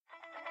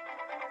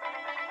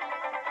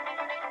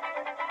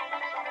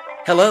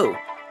Hello,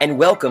 and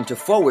welcome to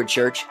Forward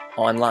Church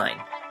Online.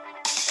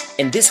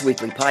 In this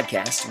weekly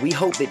podcast, we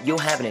hope that you'll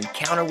have an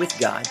encounter with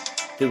God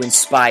through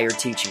inspired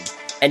teaching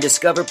and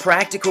discover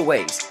practical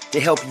ways to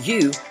help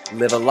you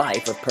live a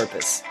life of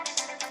purpose.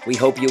 We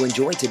hope you'll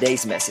enjoy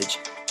today's message.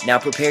 Now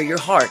prepare your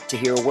heart to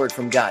hear a word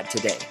from God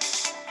today.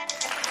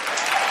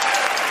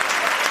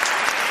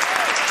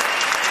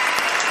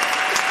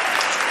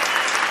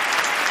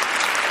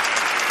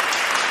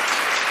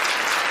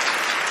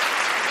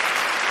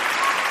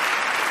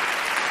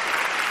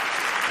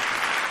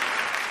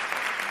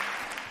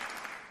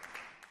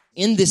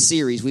 In this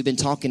series, we've been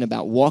talking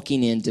about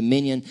walking in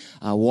dominion,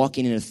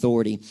 walking in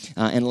authority.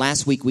 And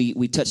last week,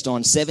 we touched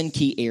on seven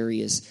key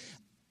areas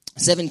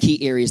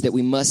that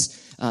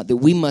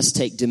we must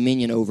take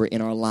dominion over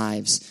in our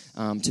lives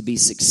to be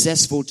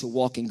successful, to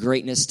walk in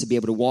greatness, to be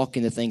able to walk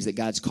in the things that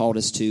God's called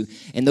us to.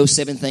 And those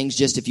seven things,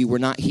 just if you were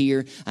not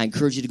here, I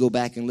encourage you to go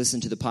back and listen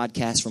to the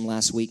podcast from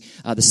last week.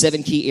 The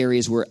seven key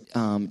areas were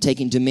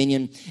taking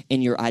dominion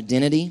in your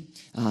identity,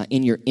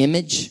 in your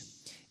image,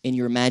 in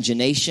your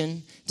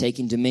imagination,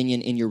 taking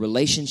dominion in your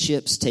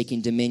relationships,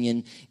 taking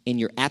dominion in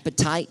your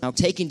appetite. Now,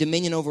 taking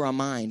dominion over our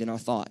mind and our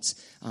thoughts,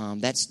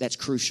 that's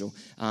crucial.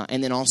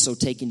 And then also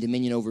taking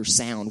dominion over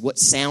sound. What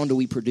sound are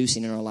we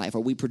producing in our life? Are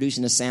we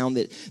producing a sound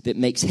that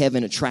makes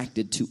heaven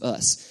attracted to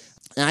us?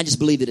 And I just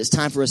believe that it's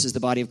time for us as the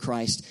body of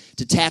Christ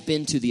to tap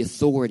into the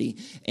authority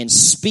and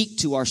speak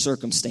to our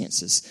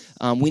circumstances.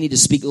 We need to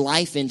speak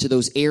life into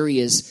those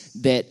areas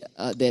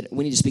that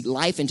we need to speak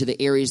life into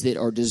the areas that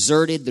are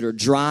deserted, that are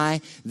dry,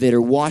 that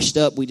are washed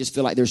up. We just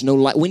feel like there's no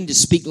light. We need to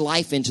speak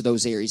life into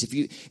those areas.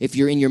 If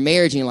you're in your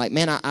marriage and you're like,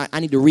 man, I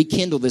need to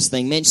rekindle this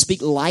thing, man,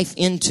 speak life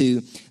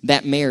into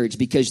that marriage,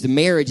 because the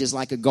marriage is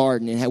like a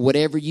garden, and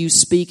whatever you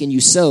speak and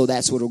you sow,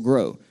 that's what will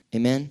grow.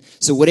 Amen.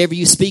 So whatever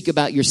you speak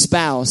about your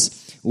spouse,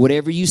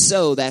 whatever you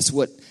sow, that's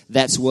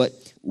what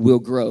will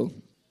grow.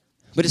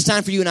 But it's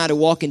time for you and I to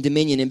walk in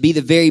dominion and be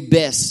the very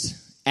best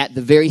at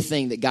the very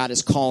thing that God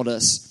has called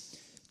us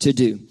to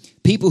do.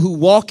 People who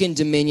walk in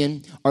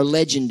dominion are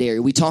legendary.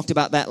 We talked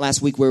about that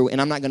last week,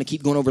 and I'm not going to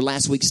keep going over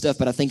last week's stuff,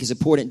 but I think it's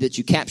important that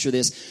you capture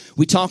this.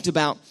 We talked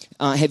about,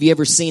 have you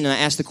ever seen, and I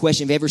asked the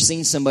question, have you ever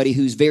seen somebody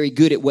who's very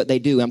good at what they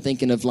do? I'm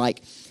thinking of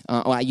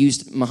I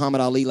used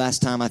Muhammad Ali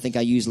last time. I think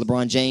I used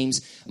LeBron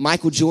James,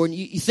 Michael Jordan.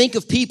 You think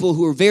of people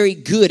who are very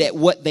good at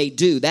what they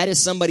do. That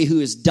is somebody who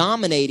is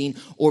dominating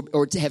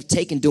or to have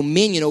taken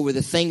dominion over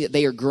the thing that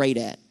they are great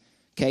at.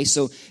 Okay,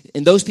 so,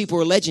 and those people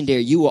are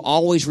legendary. You will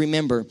always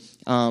remember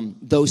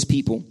those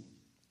people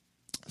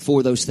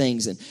for those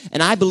things.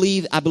 And I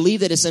believe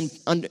that it's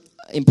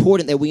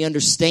important that we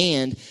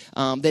understand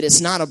that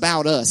it's not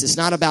about us. It's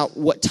not about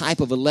what type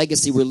of a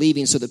legacy we're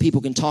leaving so that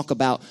people can talk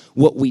about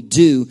what we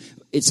do.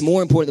 It's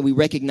more important that we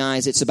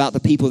recognize it's about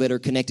the people that are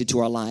connected to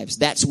our lives.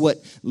 That's what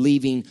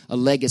leaving a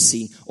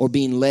legacy or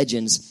being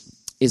legends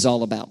is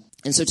all about.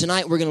 And so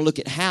tonight we're going to look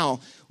at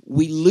how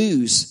we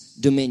lose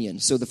dominion.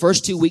 So the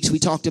first 2 weeks we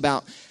talked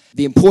about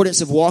the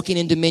importance of walking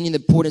in dominion, the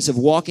importance of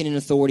walking in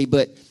authority.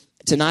 But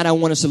tonight I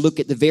want us to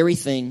look at the very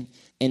thing.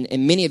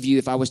 And many of you,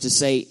 if I was to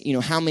say,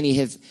 how many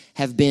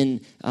have been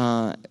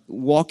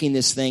walking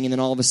this thing, and then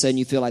all of a sudden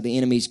you feel like the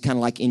enemy's kind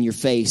of like in your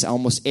face.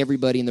 Almost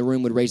everybody in the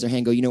room would raise their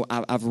hand and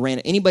go,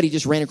 anybody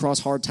just ran across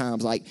hard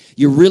times. Like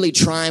you're really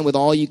trying with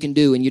all you can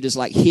do, and you're just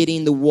like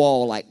hitting the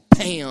wall, like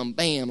bam,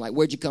 bam, like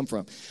where'd you come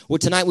from? Well,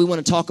 tonight we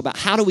want to talk about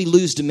how do we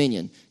lose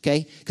dominion,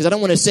 okay? Because I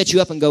don't want to set you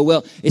up and go,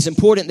 well, it's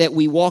important that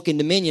we walk in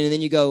dominion, and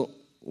then you go,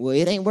 well,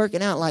 it ain't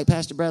working out like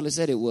Pastor Bradley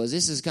said it was.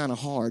 This is kind of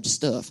hard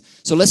stuff.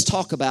 So let's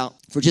talk about,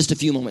 for just a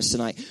few moments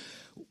tonight,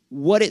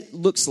 what it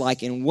looks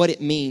like and what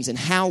it means and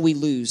how we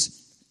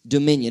lose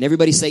dominion.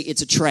 Everybody say,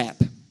 it's a trap.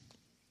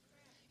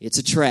 It's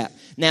a trap.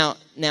 Now,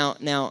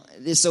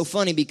 it's so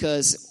funny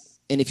because,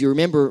 and if you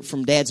remember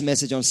from Dad's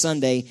message on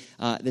Sunday,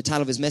 the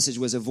title of his message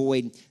was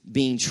Avoid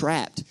Being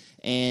Trapped.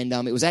 And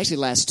it was actually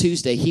last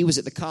Tuesday. He was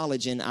at the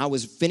college, and I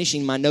was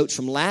finishing my notes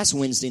from last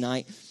Wednesday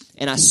night.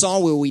 And I saw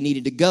where we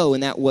needed to go,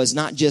 and that was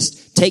not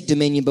just take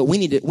dominion, but we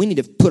need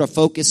to put a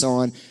focus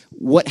on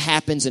what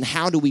happens and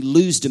how do we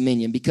lose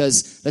dominion.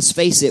 Because let's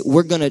face it,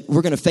 we're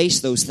gonna face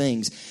those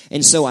things.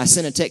 And so I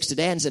sent a text to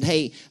Dad and said,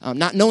 "Hey,"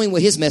 not knowing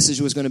what his message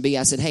was going to be,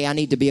 I said, "Hey, I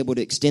need to be able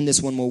to extend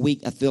this one more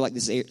week. I feel like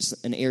this is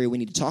an area we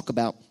need to talk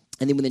about."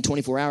 And then within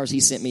 24 hours, he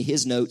sent me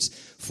his notes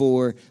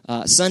for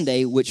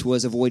Sunday, which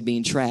was Avoid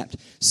Being Trapped.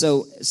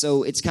 So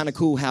it's kind of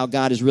cool how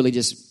God is really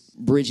just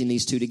bridging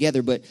these two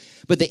together. But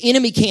the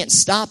enemy can't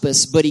stop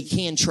us, but he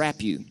can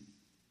trap you.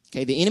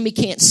 Okay, the enemy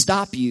can't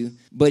stop you,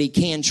 but he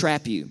can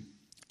trap you.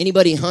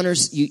 Anybody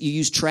hunters, you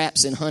use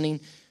traps in hunting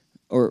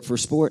or for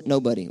sport?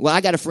 Nobody. Well, I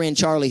got a friend,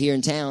 Charlie, here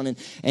in town,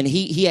 and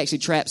he actually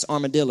traps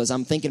armadillos.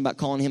 I'm thinking about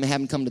calling him and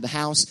having him come to the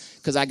house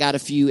because I got a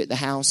few at the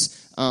house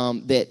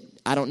that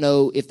I don't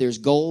know if there's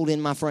gold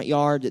in my front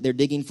yard that they're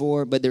digging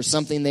for, but there's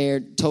something there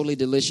totally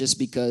delicious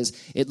because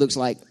it looks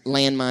like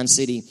Landmine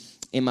City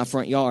in my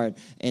front yard.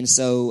 And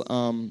so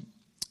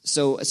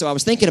I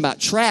was thinking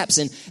about traps,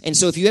 and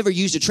so if you ever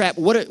used a trap,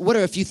 what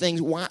are a few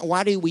things?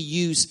 Why do we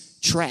use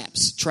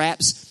traps?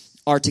 Traps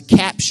are to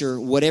capture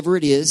whatever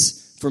it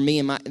is. For me,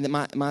 in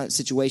my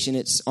situation,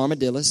 it's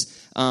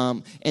armadillos,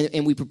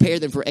 and we prepare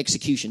them for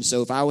execution.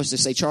 So if I was to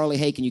say, Charlie,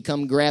 hey, can you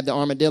come grab the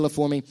armadillo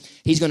for me?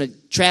 He's going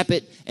to trap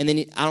it, and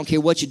then I don't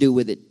care what you do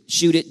with it.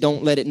 Shoot it,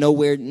 don't let it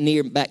nowhere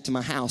near back to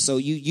my house. So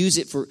you use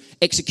it for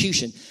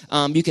execution.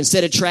 You can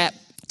set a trap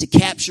to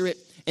capture it,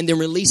 and then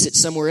release it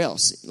somewhere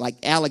else, like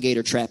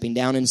alligator trapping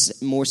down in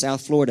more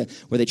South Florida,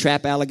 where they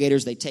trap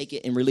alligators, they take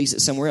it and release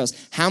it somewhere else.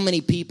 How many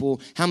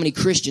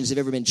Christians have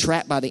ever been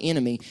trapped by the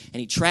enemy,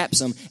 and he traps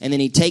them, and then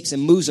he takes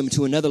and moves them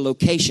to another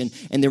location,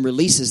 and then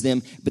releases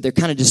them, but they're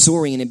kind of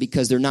disoriented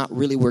because they're not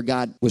really where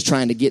God was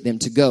trying to get them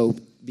to go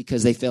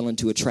because they fell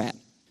into a trap.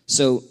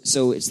 So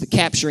it's the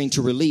capturing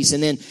to release.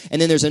 And then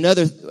there's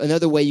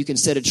another way you can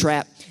set a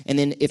trap. And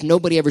then if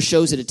nobody ever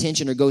shows it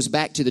attention or goes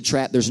back to the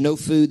trap, there's no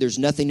food, there's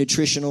nothing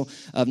nutritional,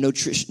 of no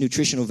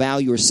nutritional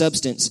value or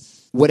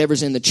substance.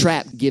 Whatever's in the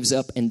trap gives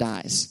up and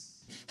dies.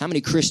 How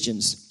many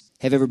Christians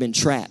have ever been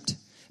trapped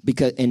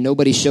and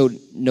nobody showed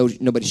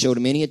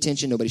them any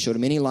attention, nobody showed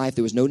them any life,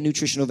 there was no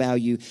nutritional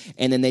value,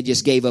 and then they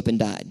just gave up and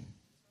died?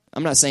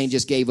 I'm not saying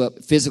just gave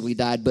up, physically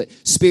died, but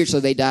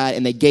spiritually they died,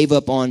 and they gave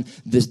up on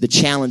the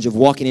challenge of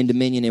walking in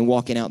dominion and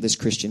walking out this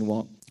Christian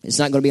walk. It's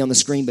not going to be on the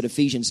screen, but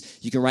Ephesians,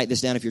 you can write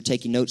this down if you're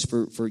taking notes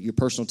for your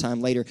personal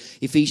time later.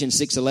 Ephesians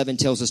 6:11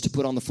 tells us to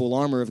put on the full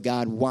armor of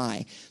God.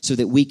 Why? So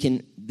that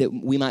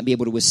we might be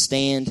able to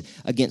withstand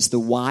against the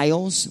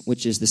wiles,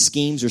 which is the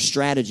schemes or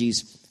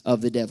strategies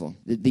of the devil.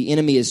 The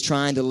enemy is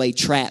trying to lay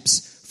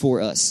traps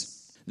for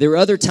us. There are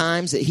other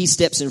times that he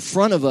steps in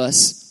front of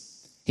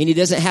us, and he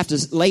doesn't have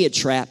to lay a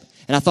trap.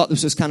 And I thought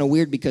this was kind of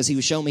weird because he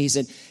was showing me, he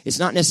said, it's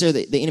not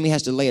necessarily that the enemy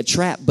has to lay a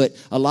trap, but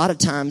a lot of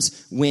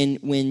times when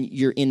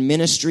you're in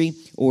ministry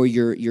or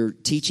you're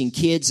teaching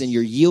kids and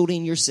you're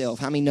yielding yourself,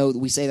 how many know that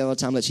we say that all the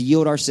time, let's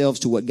yield ourselves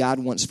to what God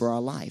wants for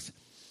our life.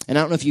 And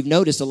I don't know if you've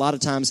noticed, a lot of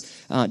times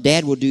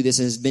Dad will do this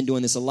and has been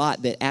doing this a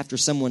lot, that after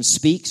someone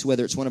speaks,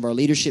 whether it's one of our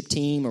leadership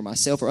team or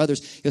myself or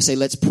others, he'll say,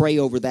 let's pray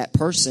over that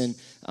person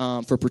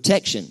for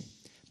protection.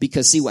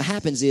 Because see, what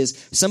happens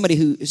is somebody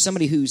who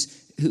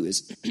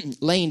is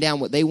laying down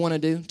what they want to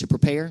do to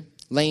prepare,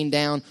 laying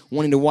down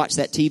wanting to watch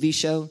that TV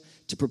show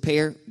to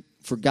prepare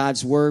for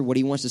God's word, what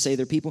he wants to say to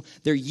their people,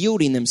 they're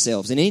yielding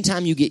themselves. And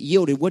anytime you get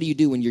yielded, what do you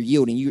do when you're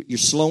yielding? You're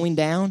slowing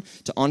down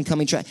to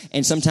oncoming traffic.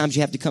 And sometimes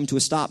you have to come to a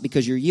stop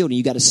because you're yielding.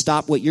 You got to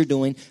stop what you're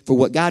doing for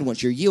what God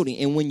wants. You're yielding.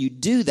 And when you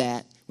do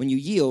that, when you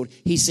yield,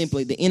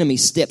 the enemy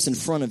steps in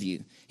front of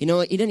you. You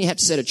know, he doesn't have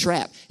to set a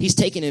trap. He's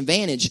taking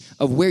advantage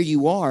of where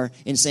you are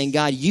and saying,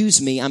 God,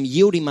 use me. I'm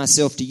yielding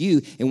myself to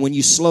you. And when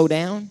you slow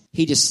down,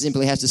 he just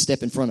simply has to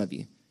step in front of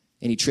you,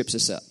 and he trips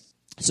us up.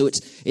 So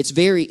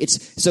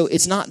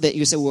it's not that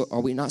you say, well, are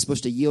we not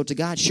supposed to yield to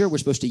God? Sure, we're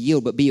supposed to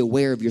yield, but be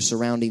aware of your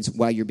surroundings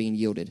while you're being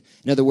yielded.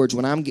 In other words,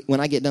 when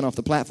I get done off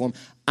the platform,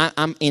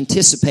 I'm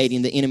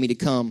anticipating the enemy to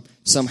come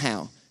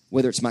somehow.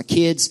 Whether it's my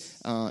kids,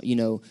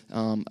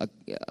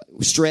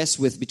 stress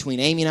with between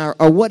Amy and I,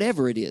 or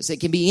whatever it is. It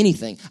can be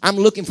anything. I'm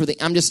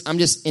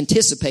just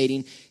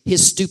anticipating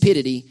his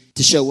stupidity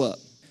to show up.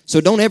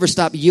 So don't ever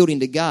stop yielding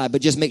to God,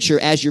 but just make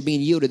sure as you're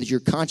being yielded that you're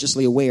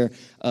consciously aware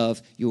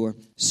of your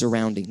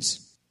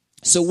surroundings.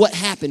 So what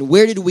happened?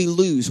 Where did we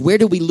lose? Where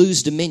did we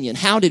lose dominion?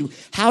 How did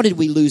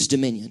we lose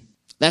dominion?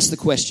 That's the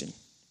question.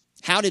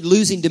 How did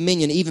losing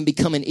dominion even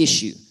become an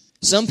issue?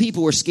 Some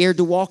people were scared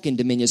to walk in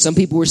dominion. Some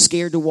people were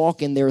scared to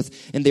walk in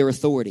their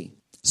authority.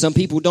 Some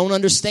people don't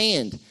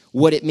understand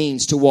what it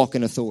means to walk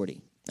in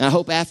authority. And I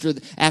hope after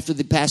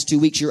the past 2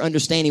 weeks, you're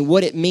understanding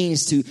what it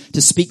means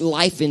to speak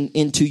life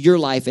into your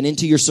life and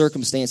into your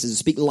circumstances,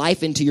 speak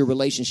life into your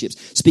relationships,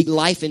 speak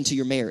life into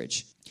your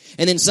marriage.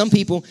 And then some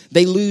people,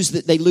 they lose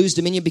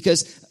dominion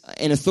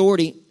and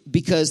authority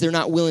because they're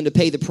not willing to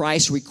pay the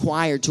price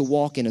required to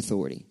walk in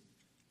authority.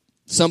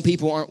 Some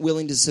people aren't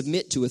willing to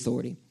submit to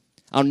authority.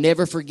 I'll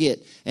never forget,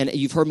 and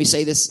you've heard me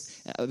say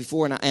this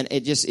before, and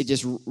it just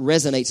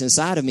resonates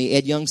inside of me.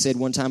 Ed Young said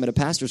one time at a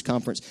pastor's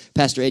conference,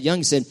 Pastor Ed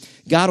Young said,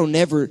 God will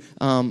never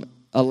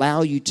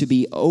allow you to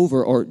be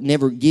over or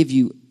never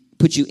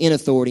put you in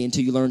authority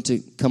until you learn to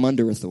come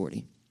under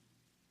authority.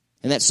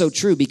 And that's so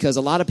true because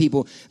a lot of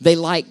people, they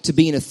like to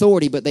be in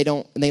authority, but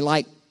they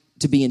like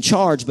to be in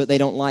charge, but they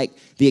don't like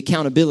the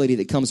accountability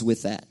that comes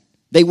with that.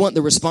 They want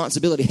the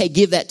responsibility. Hey,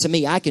 give that to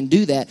me. I can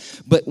do that.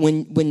 But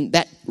when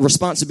that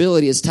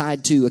responsibility is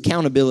tied to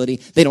accountability,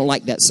 they don't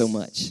like that so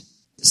much.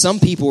 Some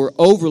people are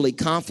overly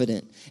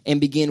confident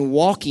and begin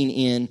walking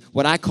in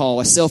what I call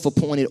a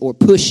self-appointed or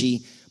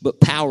pushy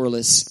but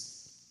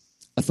powerless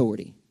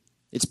authority.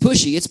 It's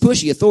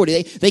pushy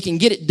authority. They can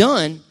get it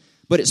done,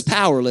 but it's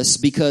powerless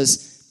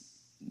because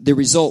the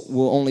result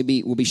will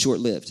be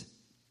short-lived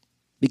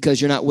because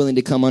you're not willing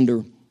to come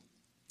under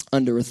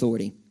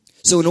authority.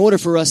 So in order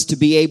for us to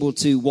be able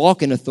to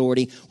walk in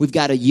authority, we've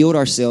got to yield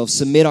ourselves,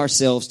 submit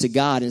ourselves to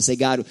God and say,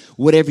 God,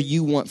 whatever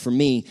you want from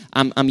me,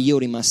 I'm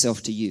yielding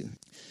myself to you.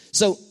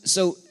 So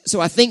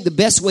I think the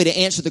best way to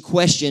answer the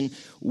question,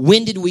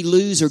 when did we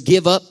lose or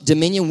give up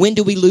dominion? When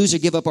do we lose or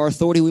give up our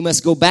authority? We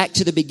must go back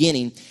to the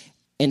beginning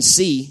and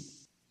see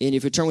And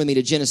if you turn with me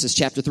to Genesis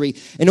chapter 3,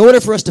 in order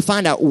for us to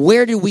find out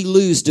where did we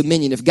lose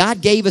dominion, if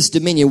God gave us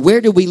dominion, where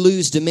did we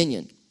lose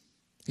dominion?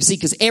 You see,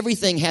 because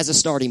everything has a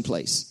starting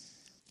place.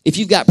 If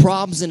you've got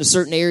problems in a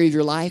certain area of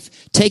your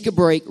life, take a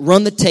break,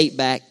 run the tape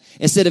back,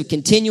 instead of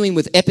continuing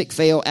with epic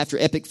fail after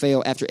epic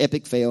fail after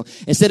epic fail,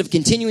 instead of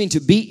continuing to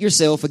beat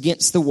yourself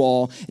against the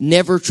wall,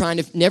 never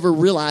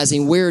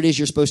realizing where it is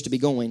you're supposed to be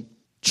going.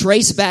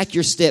 Trace back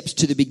your steps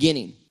to the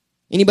beginning.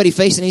 Anybody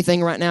facing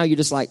anything right now, you're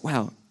just like,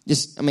 wow.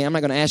 I'm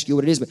not going to ask you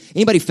what it is, but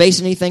anybody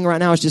facing anything right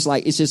now, it's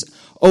just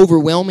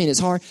overwhelming, it's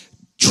hard.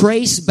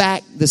 Trace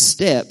back the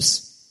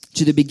steps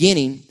to the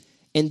beginning,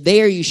 and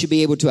there you should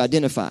be able to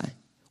identify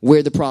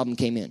where the problem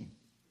came in.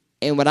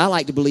 And what I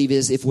like to believe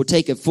is if we'll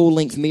take a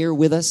full-length mirror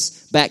with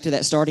us back to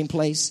that starting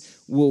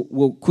place,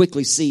 we'll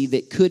quickly see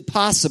that could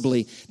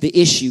possibly the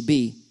issue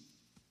be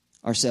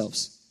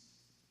ourselves.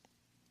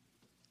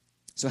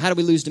 So how do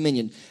we lose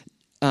dominion?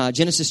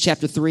 Genesis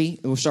chapter 3,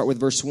 we'll start with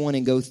verse 1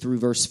 and go through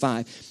verse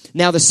 5.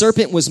 Now the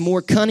serpent was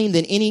more cunning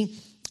than any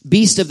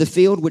beast of the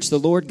field which the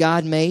Lord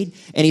God made.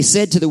 And he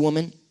said to the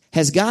woman,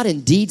 has God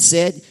indeed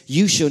said,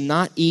 you shall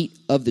not eat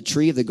of the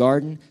tree of the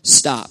garden?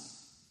 Stop.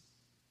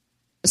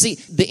 See,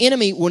 the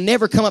enemy will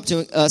never come up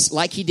to us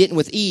like he didn't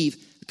with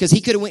Eve, because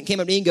he could have came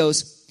up to Eve and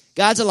goes,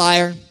 God's a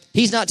liar.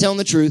 He's not telling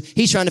the truth.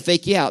 He's trying to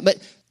fake you out. But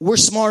we're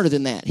smarter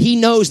than that. He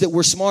knows that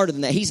we're smarter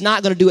than that. He's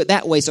not going to do it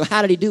that way. So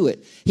how did he do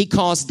it? He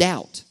caused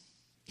doubt.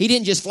 He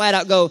didn't just flat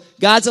out go,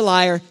 God's a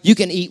liar, you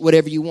can eat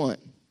whatever you want.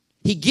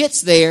 He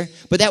gets there,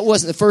 but that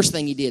wasn't the first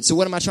thing he did. So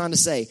what am I trying to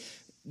say?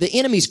 The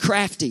enemy's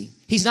crafty.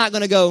 He's not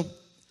going to go,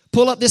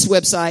 pull up this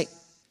website,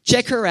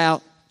 check her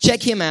out,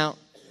 check him out.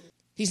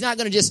 He's not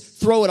going to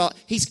just throw it all.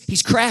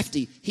 He's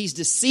crafty, he's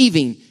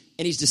deceiving,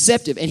 and he's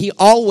deceptive. And he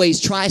always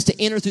tries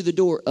to enter through the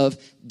door of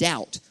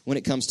doubt when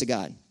it comes to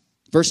God.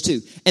 Verse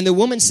 2, and the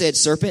woman said,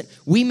 serpent,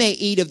 we may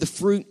eat of the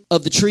fruit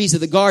of the trees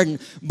of the garden,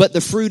 but the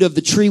fruit of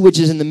the tree which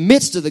is in the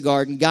midst of the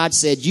garden, God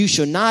said, you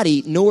shall not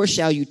eat, nor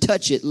shall you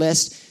touch it,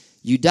 lest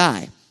you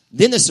die.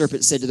 Then the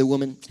serpent said to the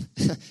woman,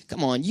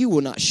 come on, you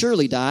will not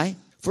surely die,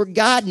 for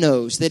God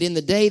knows that in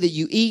the day that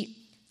you eat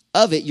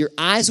of it, your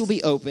eyes will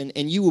be open,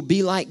 and you will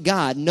be like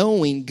God,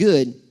 knowing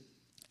good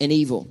and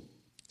evil.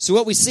 So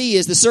what we see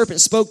is the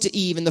serpent spoke to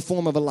Eve in the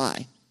form of a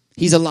lie.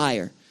 He's a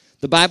liar.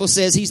 The Bible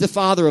says he's the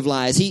father of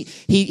lies.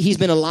 He's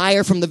been a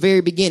liar from the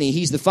very beginning.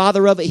 He's the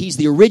father of it. He's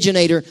the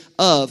originator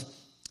of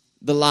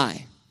the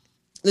lie.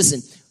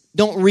 Listen,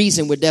 don't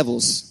reason with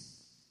devils.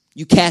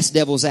 You cast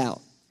devils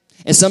out.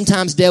 And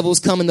sometimes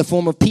devils come in the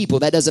form of people.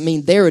 That doesn't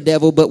mean they're a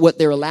devil, but what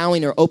they're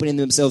allowing or opening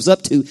themselves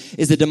up to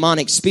is the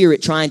demonic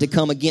spirit trying to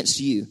come against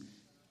you.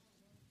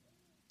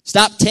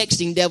 Stop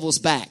texting devils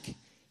back.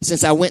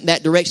 Since I went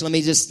that direction,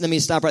 let me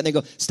stop right there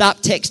and go, stop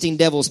texting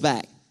devils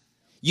back.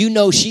 You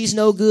know she's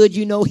no good.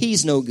 You know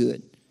he's no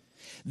good.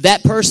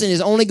 That person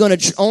is only going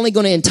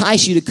to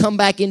entice you to come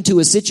back into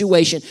a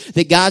situation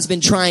that God's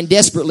been trying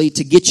desperately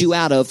to get you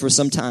out of for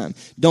some time.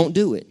 Don't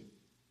do it.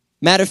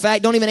 Matter of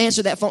fact, don't even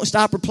answer that phone.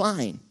 Stop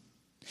replying.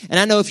 And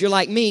I know if you're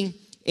like me,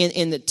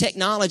 in the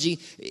technology,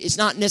 it's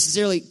not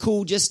necessarily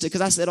cool just to, because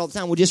I said all the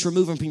time, well, just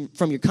remove them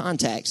from your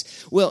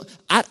contacts. Well,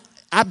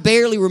 I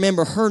barely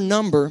remember her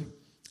number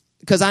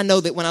because I know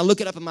that when I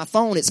look it up on my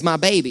phone, it's my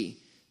baby.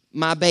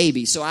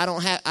 So I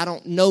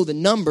don't know the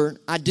number.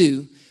 I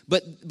do,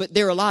 but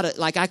there are a lot of,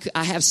 like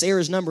I have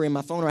Sarah's number in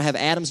my phone, or I have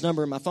Adam's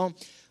number in my phone.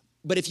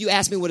 But if you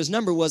asked me what his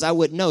number was, I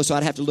wouldn't know, so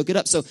I'd have to look it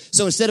up. So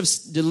instead of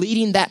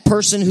deleting that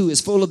person who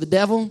is full of the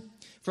devil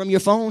from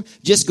your phone,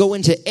 just go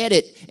into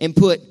edit and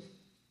put,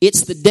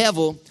 it's the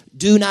devil,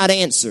 do not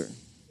answer.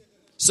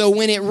 So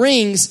when it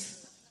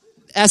rings,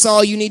 that's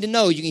all you need to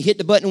know. You can hit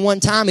the button one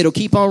time, it'll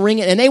keep on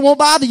ringing, and they won't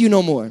bother you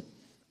no more.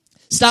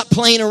 Stop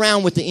playing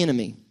around with the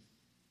enemy.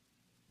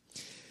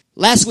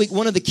 Last week,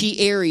 one of the key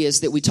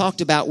areas that we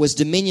talked about was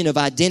dominion of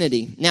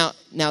identity. Now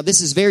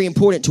this is very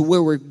important to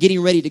where we're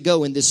getting ready to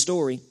go in this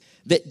story.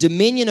 That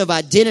dominion of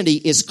identity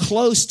is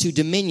close to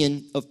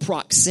dominion of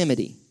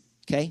proximity.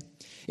 Okay?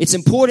 It's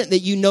important that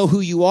you know who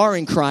you are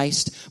in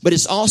Christ, but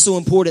it's also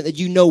important that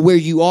you know where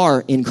you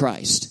are in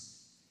Christ.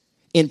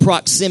 In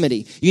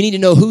proximity. You need to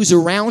know who's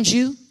around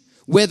you.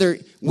 Whether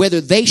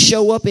they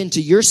show up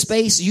into your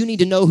space, you need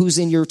to know who's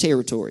in your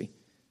territory.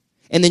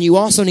 And then you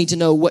also need to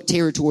know what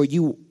territory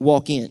you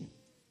walk in.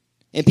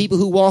 And people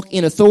who walk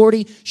in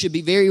authority should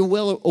be very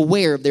well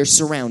aware of their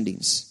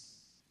surroundings.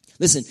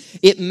 Listen,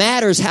 it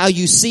matters how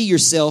you see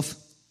yourself,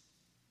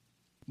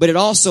 but it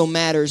also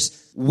matters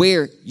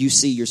where you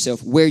see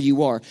yourself, where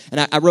you are.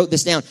 And I wrote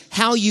this down.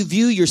 How you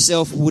view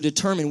yourself will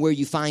determine where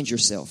you find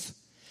yourself.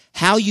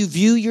 How you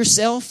view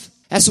yourself.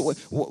 That's what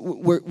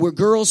we're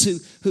girls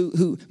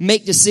who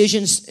make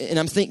decisions, and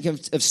I'm thinking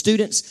of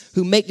students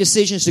who make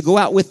decisions to go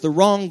out with the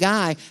wrong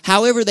guy.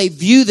 However they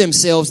view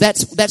themselves,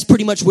 that's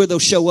pretty much where they'll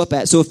show up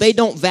at. So if they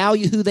don't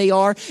value who they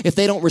are, if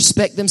they don't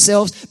respect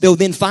themselves, they'll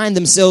then find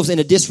themselves in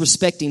a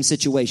disrespecting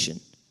situation.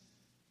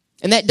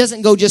 And that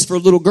doesn't go just for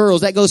little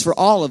girls, that goes for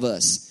all of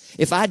us.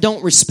 if I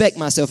don't respect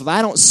myself, if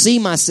I don't see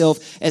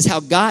myself as how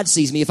God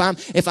sees me, if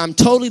I'm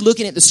totally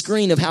looking at the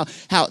screen of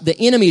how the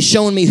enemy is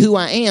showing me who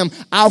I am,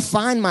 I'll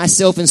find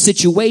myself in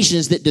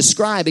situations that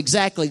describe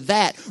exactly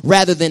that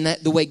rather than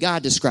the way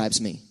God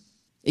describes me.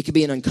 It could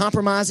be an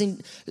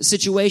uncompromising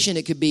situation.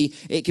 It could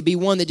be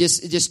one that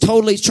just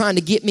totally is trying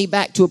to get me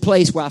back to a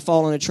place where I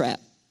fall in a trap.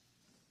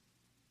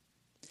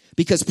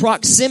 Because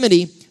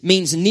proximity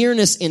means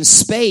nearness in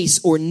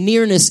space or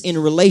nearness in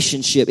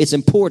relationship. It's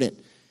important.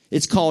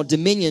 It's called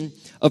dominion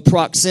of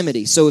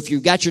proximity. So if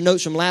you've got your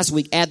notes from last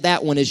week, add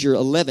that one as your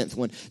 11th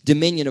one,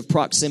 dominion of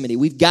proximity.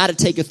 We've got to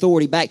take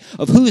authority back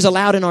of who's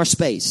allowed in our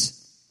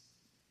space.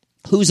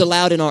 Who's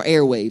allowed in our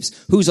airwaves?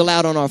 Who's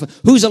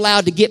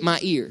allowed to get my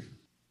ear?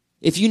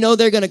 If you know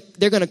they're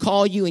gonna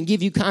call you and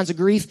give you kinds of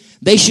grief,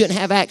 they shouldn't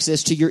have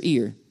access to your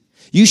ear.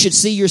 You should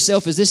see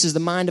yourself as this is the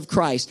mind of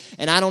Christ,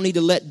 and I don't need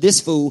to let this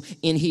fool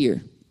in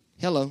here.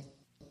 Hello.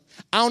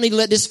 I don't need to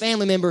let this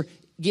family member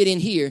get in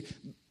here.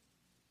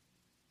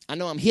 I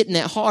know I'm hitting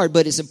that hard,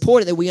 but it's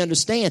important that we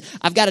understand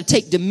I've got to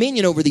take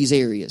dominion over these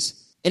areas.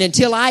 And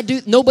until I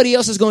do, nobody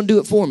else is going to do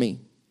it for me.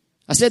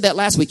 I said that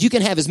last week. You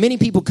can have as many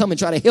people come and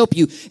try to help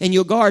you in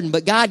your garden,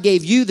 but God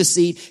gave you the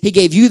seed. He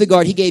gave you the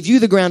garden. He gave you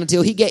the ground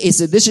until He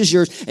said, this is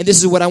yours, and this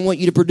is what I want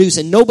you to produce.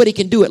 And nobody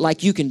can do it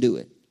like you can do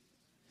it.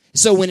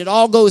 So when it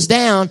all goes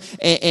down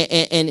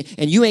and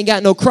you ain't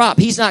got no crop,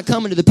 He's not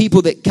coming to the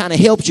people that kind of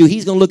helped you.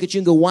 He's going to look at you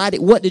and go,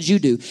 what did you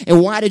do? And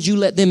why did you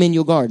let them in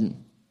your garden?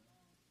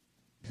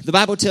 The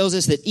Bible tells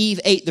us that Eve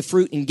ate the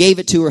fruit and gave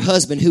it to her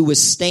husband who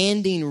was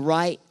standing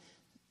right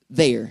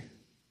there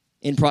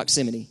in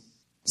proximity.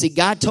 See,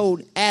 God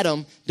told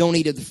Adam, don't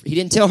eat of it. He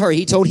didn't tell her.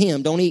 He told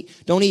him, don't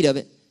eat of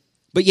it.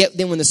 But yet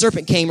then when the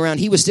serpent came around,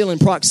 he was still in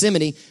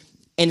proximity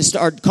and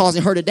started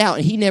causing her to doubt.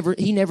 And he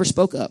never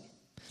spoke up.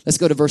 Let's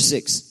go to verse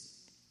 6.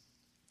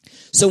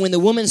 So when the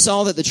woman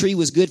saw that the tree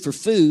was good for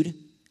food,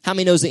 how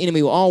many knows the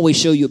enemy will always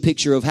show you a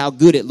picture of how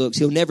good it looks?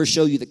 He'll never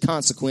show you the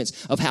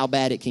consequence of how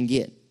bad it can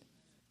get.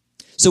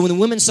 So when the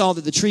woman saw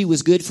that the tree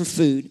was good for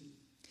food,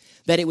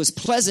 that it was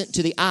pleasant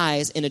to the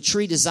eyes and a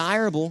tree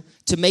desirable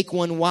to make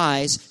one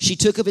wise, she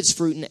took of its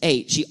fruit and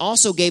ate. She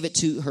also gave it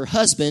to her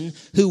husband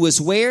who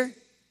was where?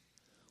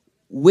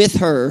 With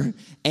her,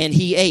 and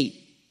he ate.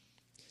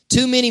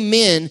 Too many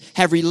men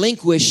have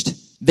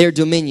relinquished their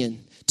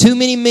dominion. Too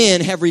many men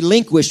have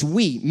relinquished,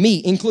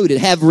 me included,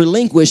 have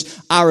relinquished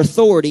our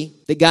authority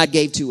that God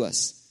gave to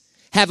us.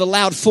 Have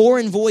allowed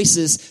foreign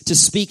voices to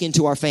speak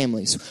into our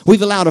families.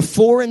 We've allowed a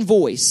foreign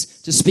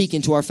voice to speak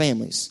into our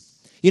families.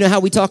 You know how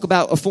we talk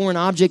about a foreign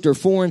object or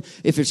foreign,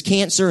 if there's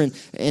cancer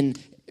and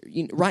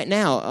right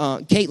now,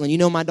 Caitlin, you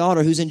know my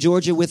daughter who's in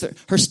Georgia with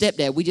her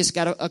stepdad. We just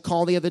got a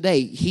call the other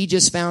day. He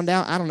just found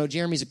out, I don't know,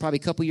 Jeremy's probably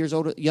a couple years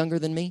younger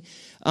than me,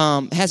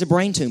 has a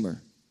brain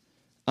tumor.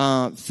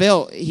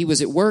 He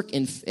was at work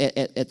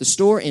at the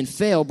store and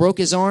fell, broke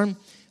his arm,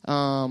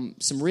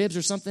 some ribs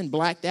or something,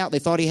 blacked out. They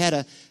thought he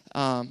had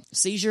a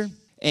seizure,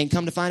 and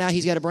come to find out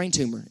he's got a brain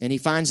tumor. And he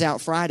finds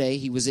out Friday.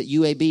 He was at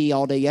UAB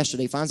all day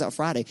yesterday. He finds out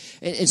Friday.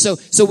 And so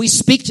we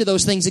speak to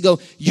those things and go,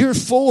 you're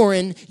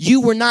foreign.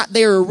 You were not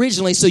there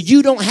originally, so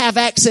you don't have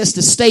access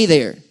to stay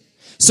there.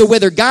 So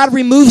whether God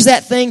removes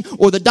that thing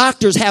or the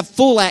doctors have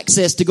full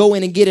access to go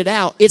in and get it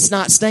out, it's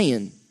not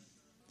staying.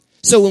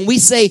 So when we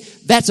say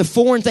that's a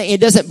foreign thing,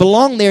 it doesn't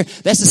belong there,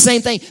 that's the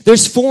same thing.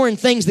 There's foreign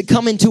things that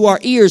come into our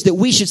ears that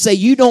we should say,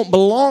 you don't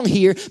belong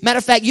here. Matter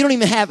of fact, you don't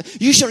even have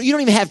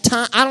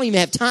time. I don't even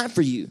have time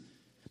for you.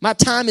 My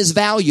time is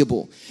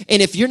valuable.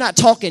 And if you're not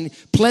talking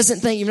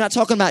pleasant things, you're not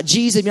talking about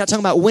Jesus, if you're not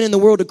talking about winning the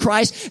world to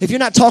Christ, if you're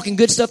not talking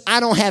good stuff,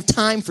 I don't have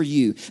time for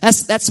you.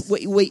 That's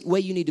the way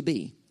you need to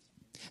be.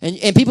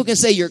 And people can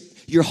say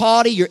you're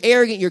haughty, you're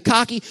arrogant, you're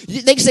cocky.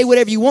 They can say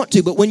whatever you want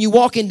to, but when you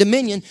walk in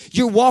dominion,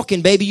 you're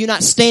walking, baby. You're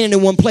not standing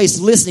in one place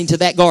listening to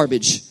that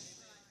garbage.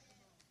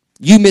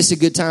 You missed a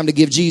good time to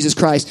give Jesus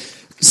Christ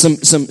some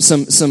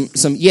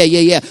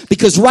yeah.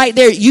 Because right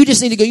there, you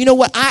just need to go, you know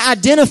what? I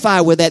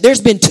identify with that. There's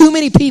been too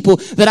many people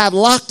that I've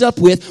locked up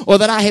with or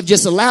that I have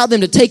just allowed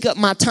them to take up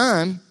my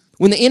time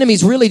when the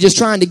enemy's really just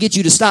trying to get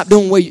you to stop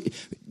going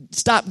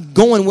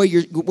where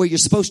you're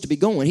supposed to be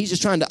going. He's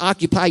just trying to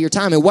occupy your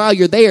time. And while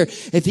you're there,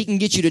 if he can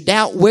get you to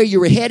doubt where you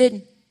were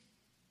headed,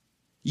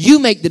 you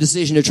make the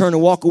decision to turn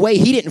and walk away.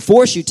 He didn't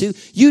force you to.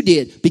 You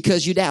did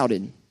because you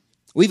doubted.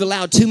 We've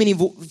allowed too many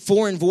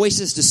foreign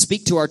voices to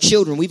speak to our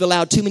children. We've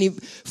allowed too many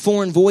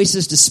foreign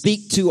voices to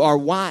speak to our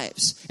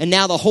wives. And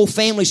now the whole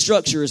family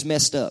structure is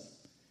messed up.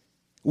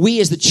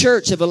 We as the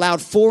church have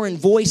allowed foreign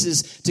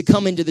voices to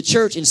come into the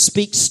church and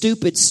speak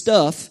stupid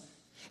stuff.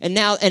 And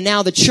now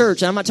the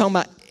church, I'm not talking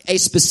about a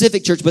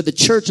specific church, but the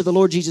church of the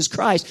Lord Jesus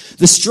Christ,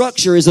 the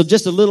structure is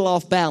just a little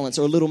off balance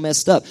or a little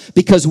messed up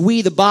because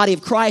we, the body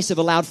of Christ, have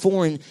allowed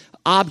foreign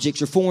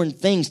objects or foreign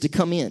things to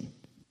come in.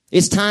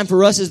 It's time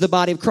for us as the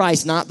body of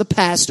Christ, not the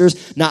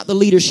pastors, not the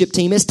leadership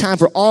team. It's time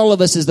for all of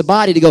us as the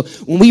body to go,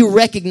 when we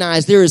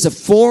recognize there is a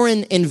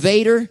foreign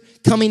invader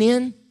coming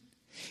in,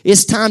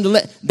 it's time to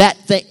let that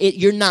thing,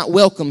 you're not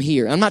welcome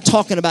here. I'm not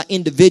talking about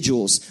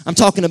individuals. I'm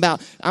talking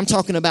about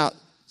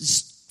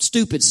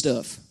stupid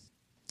stuff.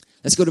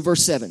 Let's go to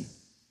verse 7.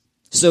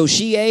 So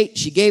she ate,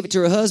 she gave it to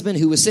her husband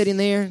who was sitting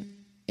there,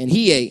 and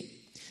he ate.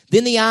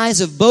 Then the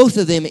eyes of both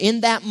of them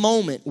in that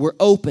moment were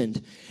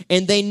opened,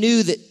 and they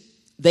knew that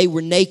they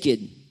were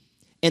naked.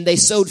 And they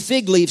sewed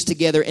fig leaves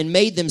together and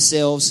made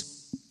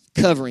themselves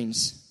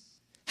coverings.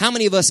 How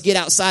many of us get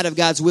outside of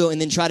God's will and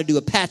then try to do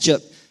a patch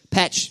up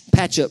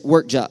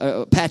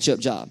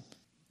job?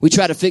 We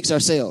try to fix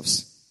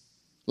ourselves,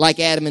 like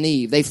Adam and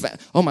Eve.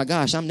 Oh my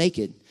gosh, I'm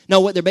naked. No,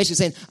 what they're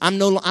basically saying,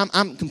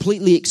 I'm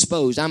completely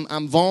exposed.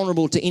 I'm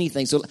vulnerable to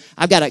anything. So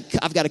I've got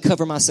to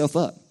cover myself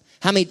up.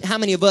 How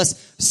many of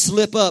us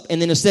slip up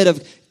and then instead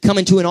of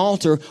coming to an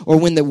altar or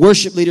when the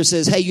worship leader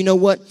says, hey, you know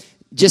what?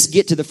 Just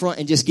get to the front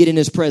and just get in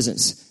his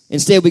presence.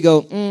 Instead we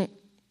go,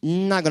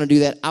 not going to do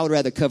that. I would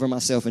rather cover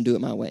myself and do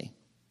it my way.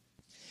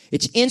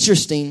 It's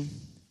interesting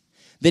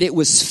that it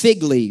was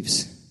fig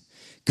leaves.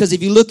 Because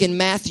if you look in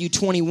Matthew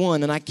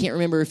 21, and I can't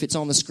remember if it's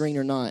on the screen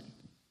or not.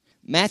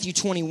 Matthew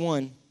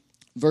 21,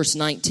 verse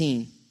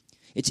 19.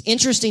 It's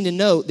interesting to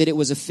note that it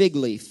was a fig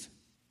leaf.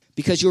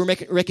 Because you'll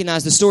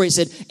recognize the story. It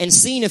said, and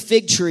seeing a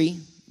fig tree,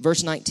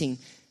 verse 19,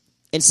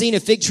 and seeing a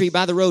fig tree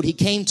by the road, he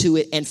came to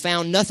it and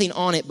found nothing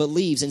on it but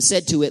leaves and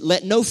said to it,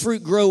 let no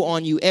fruit grow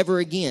on you ever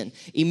again.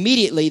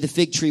 Immediately the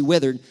fig tree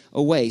withered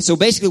away. So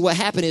basically what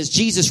happened is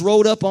Jesus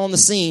rolled up on the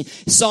scene,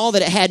 saw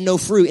that it had no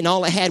fruit and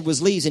all it had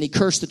was leaves, and he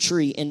cursed the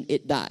tree and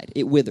it died.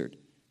 It withered.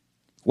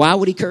 Why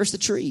would he curse the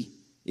tree?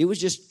 It was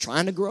just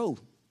trying to grow.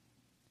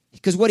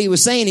 Because what he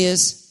was saying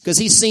is, because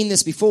he's seen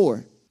this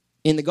before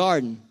in the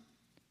garden,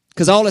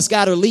 because all it's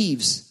got are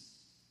leaves.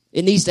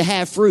 It needs to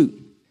have fruit.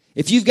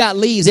 If you've got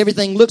leaves,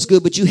 everything looks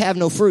good, but you have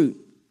no fruit.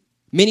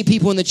 Many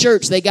people in the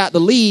church, they got the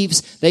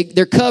leaves,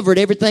 they're covered,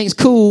 everything's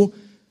cool,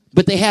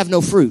 but they have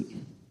no fruit.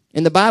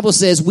 And the Bible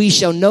says, we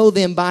shall know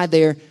them by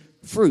their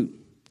fruit.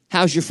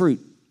 How's your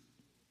fruit?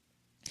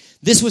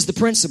 This was the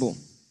principle.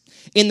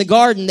 In the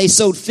garden, they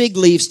sewed fig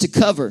leaves to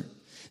cover.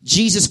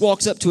 Jesus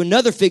walks up to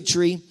another fig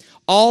tree.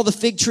 All the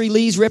fig tree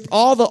leaves,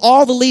 all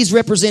the leaves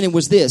represented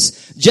was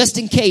this. Just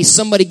in case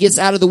somebody gets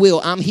out of the will,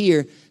 I'm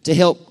here to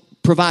help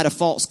provide a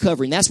false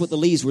covering. That's what the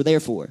leaves were there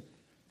for.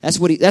 That's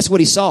what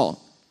he saw.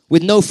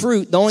 With no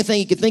fruit, the only thing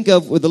he could think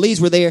of with the leaves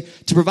were there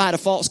to provide a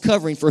false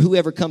covering for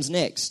whoever comes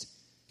next.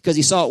 Because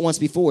he saw it once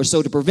before.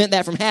 So to prevent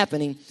that from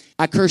happening,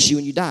 I curse you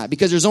and you die.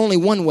 Because there's only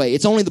one way.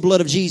 It's only the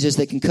blood of Jesus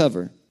that can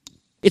cover.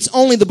 It's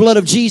only the blood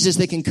of Jesus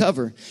that can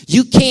cover.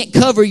 You can't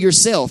cover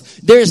yourself.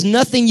 There's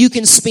nothing you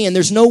can spin.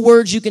 There's no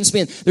words you can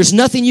spin. There's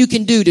nothing you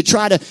can do to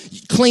try to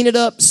clean it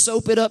up,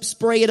 soap it up,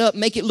 spray it up,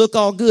 make it look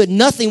all good.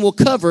 Nothing will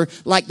cover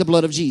like the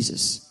blood of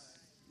Jesus.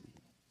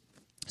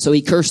 So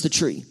he cursed the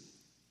tree.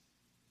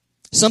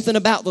 Something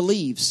about the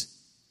leaves.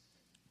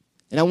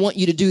 And I want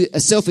you to do a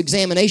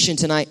self-examination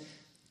tonight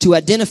to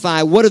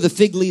identify what are the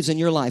fig leaves in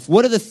your life.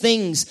 What are the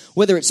things,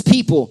 whether it's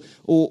people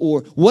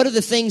or what are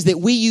the things that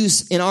we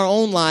use in our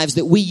own lives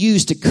that we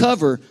use to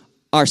cover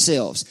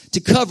ourselves,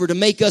 to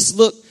make us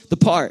look the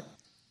part,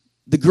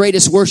 the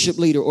greatest worship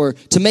leader, or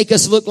to make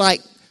us look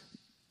like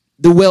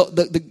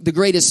the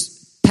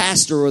greatest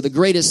pastor or the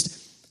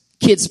greatest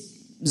kids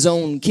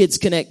zone, kids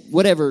connect,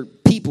 whatever,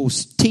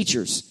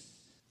 teachers.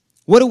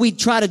 What do we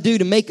try to do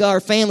to make our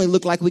family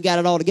look like we got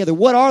it all together?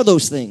 What are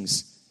those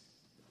things?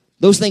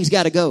 Those things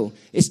got to go.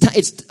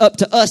 It's up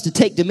to us to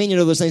take dominion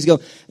of those things.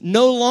 Go,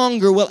 no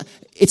longer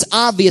it's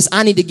obvious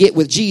I need to get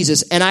with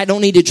Jesus and I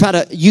don't need to try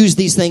to use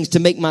these things to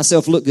make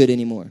myself look good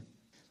anymore.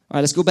 All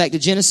right, let's go back to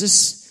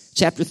Genesis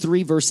chapter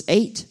 3, verse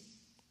 8.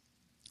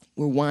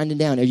 We're winding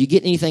down. Are you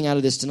getting anything out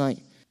of this tonight?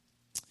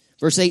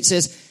 Verse 8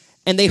 says,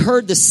 and they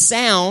heard the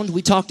sound.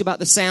 We talked about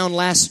the sound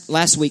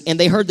last week. And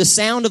they heard the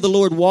sound of the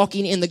Lord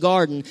walking in the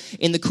garden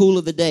in the cool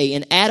of the day.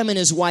 And Adam and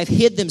his wife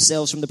hid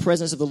themselves from the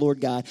presence of the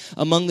Lord God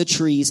among the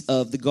trees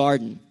of the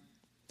garden.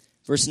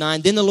 Verse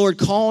 9, then the Lord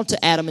called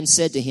to Adam and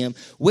said to him,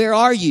 where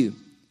are you?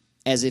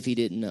 As if he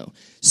didn't know.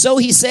 So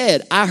he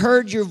said, I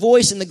heard your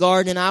voice in the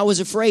garden and I was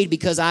afraid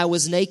because I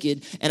was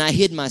naked and I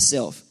hid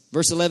myself.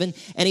 Verse 11,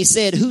 and he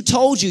said, who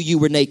told you you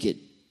were naked?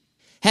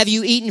 Have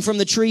you eaten from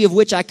the tree of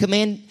which I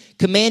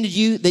commanded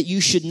you that you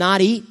should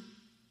not eat?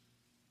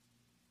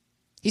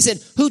 He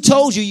said, who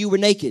told you were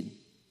naked?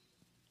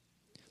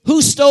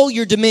 Who stole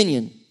your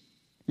dominion?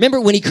 Remember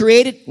when he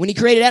created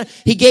Adam,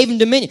 he gave him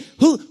dominion.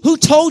 Who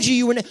told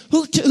you were naked?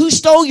 Who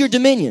stole your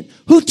dominion?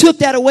 Who took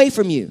that away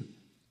from you?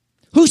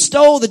 Who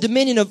stole the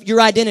dominion of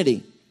your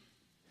identity?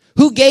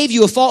 Who gave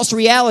you a false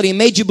reality and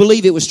made you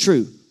believe it was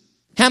true?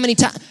 How many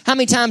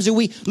times do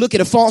we look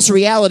at a false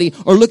reality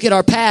or look at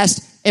our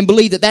past and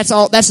believe that that's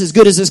as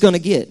good as it's going to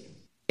get?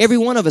 Every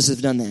one of us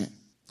have done that.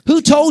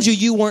 Who told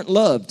you weren't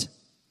loved?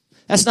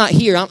 That's not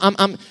here.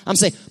 I'm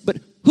saying, but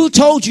who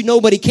told you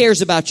nobody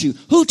cares about you?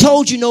 Who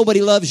told you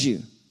nobody loves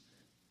you?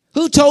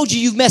 Who told you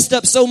you've messed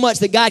up so much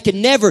that God could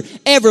never,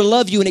 ever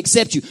love you and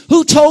accept you?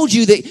 Who told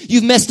you that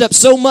you've messed up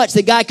so much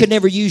that God could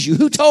never use you?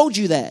 Who told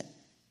you that?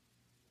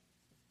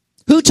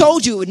 Who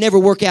told you it would never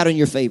work out in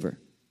your favor?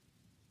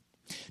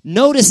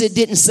 Notice it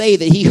didn't say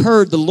that he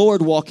heard the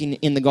Lord walking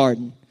in the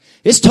garden.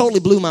 It's totally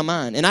blew my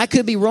mind. And I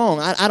could be wrong.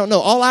 I don't know.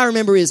 All I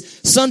remember is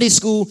Sunday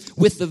school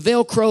with the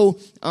Velcro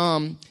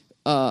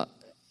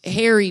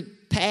hairy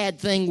pad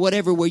thing,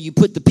 whatever, where you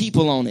put the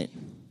people on it.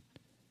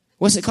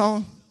 What's it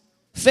called?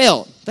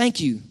 Felt. Thank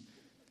you.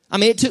 I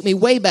mean, it took me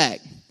way back.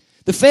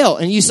 The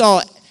felt. And you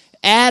saw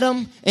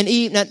Adam and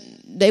Eve. Now,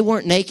 they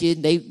weren't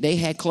naked. They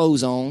had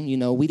clothes on. You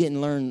know, we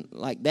didn't learn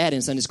like that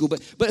in Sunday school.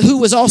 But who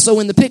was also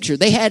in the picture?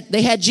 They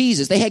had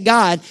Jesus. They had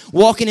God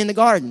walking in the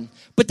garden.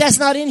 But that's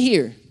not in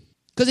here.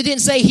 Because it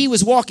didn't say he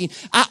was walking.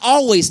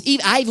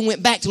 I even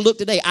went back to look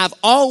today. I've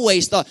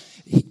always thought,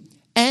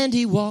 and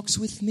he walks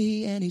with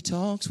me, and he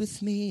talks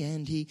with me,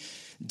 and he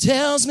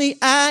tells me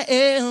I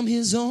am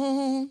his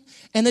own,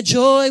 and the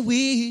joy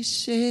we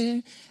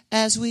share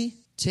as we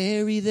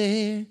tarry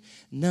there,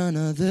 none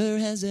other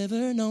has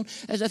ever known.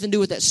 It has nothing to do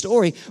with that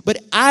story. But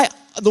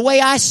the way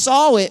I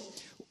saw it,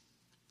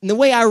 and the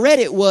way I read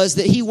it was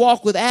that he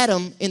walked with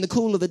Adam in the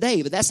cool of the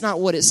day. But that's not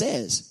what it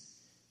says.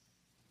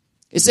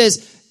 It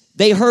says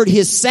they heard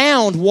his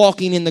sound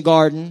walking in the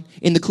garden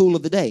in the cool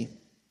of the day.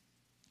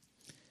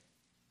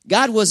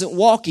 God wasn't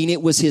walking,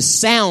 it was his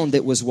sound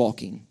that was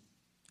walking.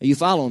 Are you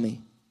following me?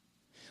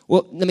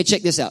 Well, let me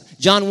check this out.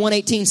 John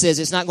 1:18 says,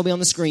 it's not going to be on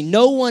the screen,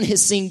 no one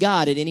has seen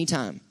God at any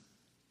time.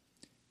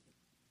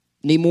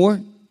 Need more?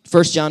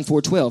 1 John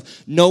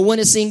 4:12. No one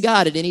has seen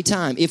God at any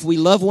time. If we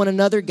love one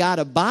another, God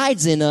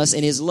abides in us,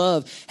 and his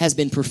love has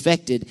been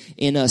perfected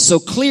in us. So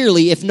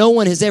clearly, if no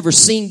one has ever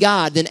seen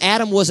God, then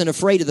Adam wasn't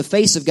afraid of the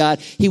face of God.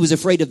 He was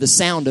afraid of the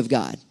sound of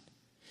God.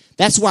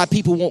 That's why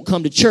people won't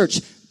come to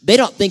church. They're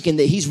not thinking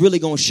that he's really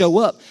going to show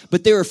up,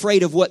 but they're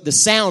afraid of what the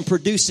sound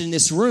produced in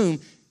this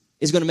room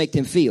is going to make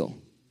them feel.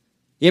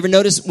 You ever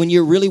notice when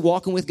you're really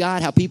walking with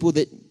God, how people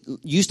that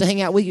used to hang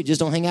out with you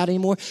just don't hang out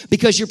anymore?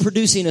 Because you're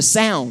producing a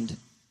sound.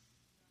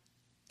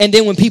 And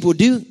then when people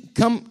do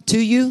come to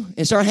you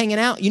and start hanging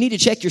out, you need to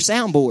check your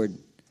soundboard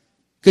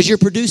because you're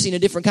producing a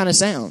different kind of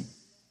sound.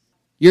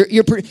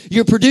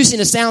 You're producing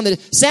a sound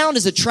sound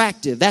is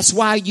attractive. That's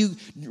why you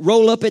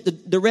roll up at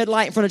the red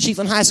light in front of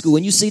Chiefland High School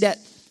and you see that.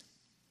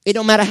 It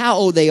don't matter how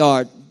old they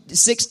are,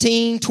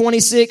 16,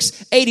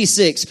 26,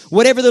 86,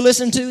 whatever they're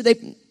listening to, they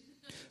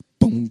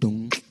boom,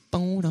 boom,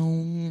 boom,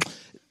 boom.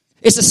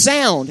 It's a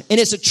sound, and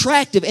it's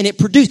attractive, and it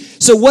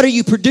produces. So what are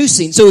you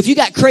producing? So if you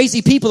got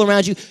crazy people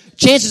around you,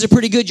 chances are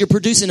pretty good you're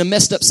producing a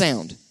messed up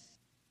sound.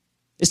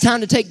 It's time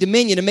to take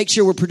dominion and make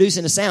sure we're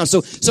producing a sound.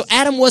 So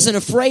Adam wasn't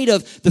afraid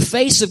of the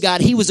face of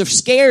God. He was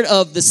scared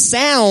of the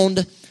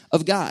sound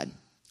of God.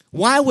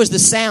 Why was the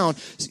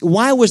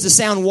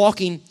sound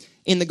walking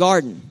in the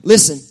garden?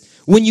 Listen,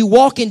 when you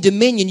walk in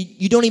dominion,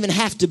 you don't even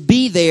have to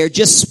be there.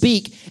 Just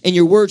speak, and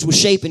your words will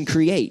shape and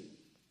create.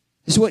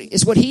 It's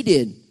what he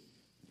did.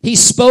 He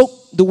spoke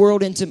the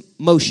world into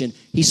motion.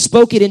 He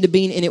spoke it into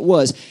being, and it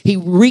was. He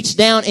reached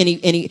down and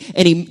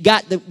he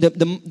got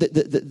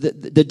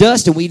the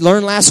dust, and we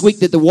learned last week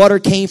that the water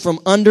came from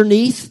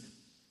underneath,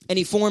 and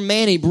he formed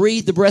man. And he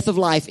breathed the breath of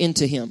life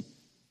into him.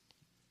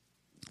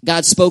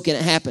 God spoke, and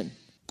it happened.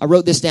 I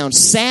wrote this down.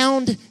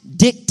 Sound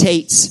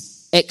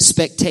dictates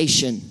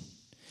expectation.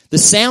 The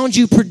sound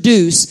you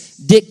produce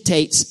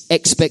dictates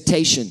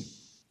expectation.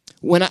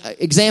 When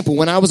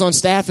I was on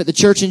staff at the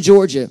church in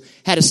Georgia,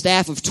 had a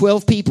staff of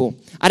 12 people.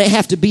 I didn't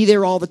have to be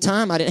there all the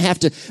time. I didn't have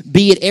to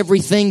be at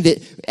everything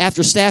that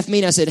after staff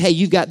meeting, I said, hey,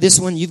 you've got this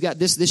one, you've got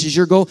this is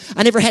your goal.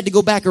 I never had to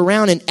go back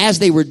around, and as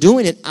they were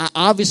doing it, I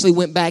obviously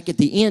went back at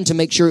the end to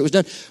make sure it was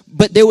done.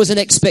 But there was an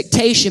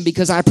expectation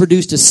because I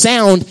produced a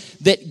sound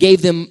that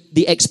gave them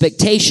the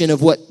expectation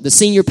of what the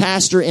senior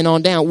pastor and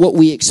on down, what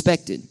we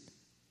expected.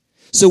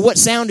 So what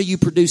sound are you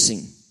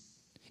producing?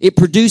 It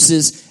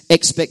produces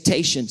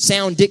expectation.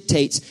 Sound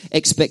dictates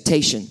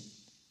expectation.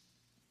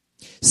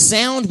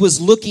 Sound was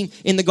looking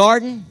in the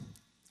garden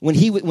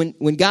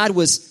when God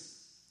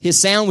his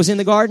sound was in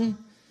the garden.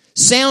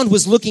 Sound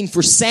was looking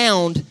for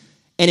sound,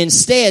 and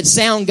instead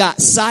sound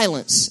got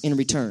silence in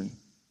return.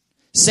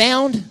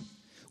 Sound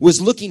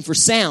was looking for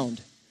sound.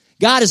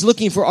 God is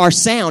looking for our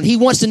sound. He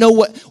wants to know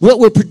what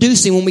we're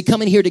producing when we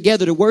come in here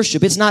together to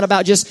worship. It's not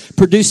about just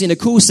producing a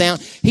cool sound.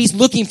 He's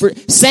looking for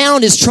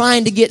sound is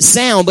trying to get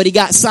sound, but he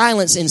got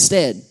silence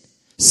instead.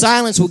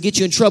 Silence will get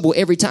you in trouble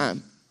every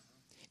time.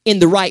 In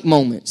the right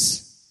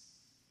moments.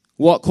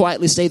 Walk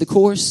quietly, stay the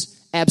course?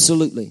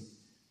 Absolutely.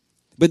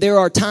 But there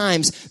are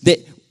times that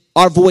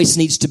our voice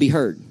needs to be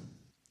heard.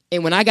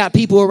 And when I got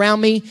people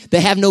around me that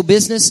have no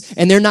business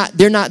and they're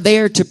not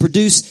there to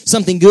produce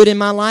something good in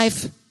my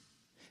life,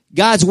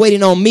 God's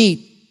waiting on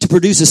me to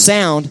produce a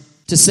sound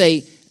to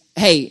say,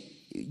 hey,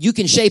 you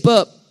can shape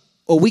up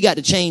or we got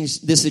to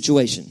change this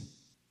situation.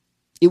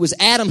 It was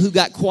Adam who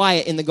got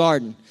quiet in the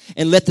garden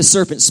and let the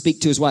serpent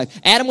speak to his wife.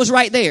 Adam was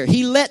right there.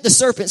 He let the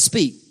serpent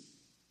speak.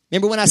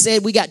 Remember when I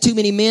said we got too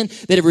many men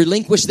that have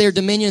relinquished their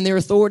dominion and their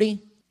authority?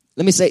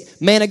 Let me say,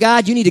 man of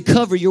God, you need to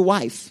cover your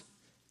wife.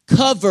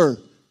 Cover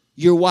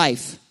your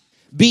wife.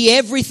 Be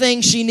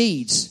everything she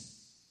needs.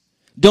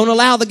 Don't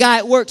allow the guy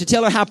at work to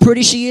tell her how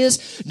pretty she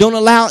is. Don't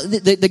allow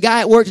the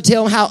guy at work to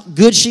tell him how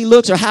good she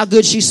looks or how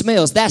good she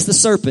smells. That's the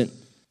serpent.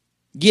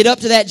 Get up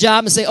to that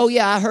job and say, "Oh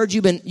yeah, I heard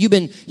you've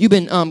been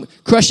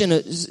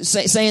crushing,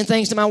 saying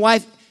things to my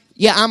wife.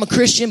 Yeah, I'm a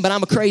Christian, but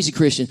I'm a crazy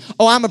Christian.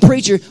 Oh, I'm a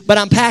preacher, but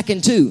I'm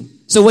packing too.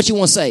 So what you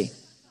want to say?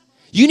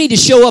 You need to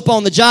show up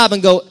on the job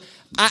and go,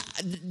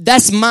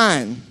 that's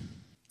mine.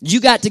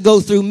 You got to go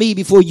through me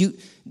before you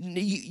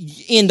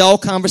end all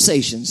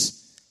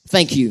conversations.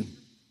 Thank you.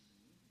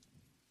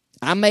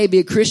 I may be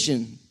a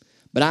Christian,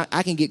 but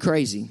I can get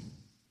crazy.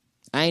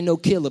 I ain't no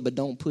killer, but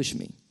don't push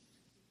me."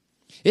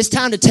 It's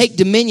time to take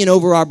dominion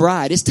over our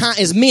bride. It's time,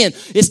 as men,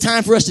 it's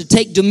time for us to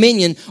take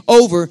dominion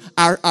over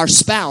our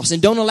spouse.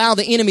 And don't allow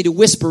the enemy to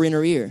whisper in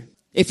her ear.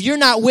 If you're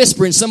not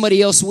whispering, somebody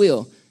else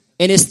will.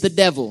 And it's the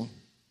devil.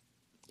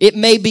 It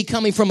may be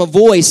coming from a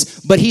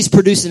voice, but he's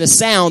producing a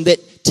sound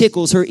that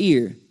tickles her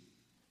ear.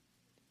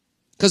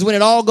 Because when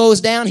it all goes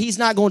down, he's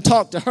not going to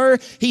talk to her.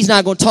 He's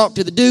not going to talk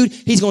to the dude.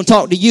 He's going to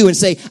talk to you and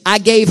say, "I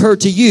gave her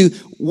to you.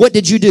 What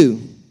did you do?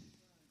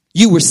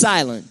 You were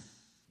silent."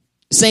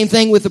 Same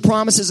thing with the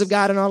promises of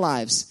God in our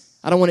lives.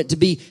 I don't want it to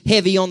be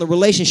heavy on the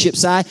relationship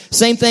side.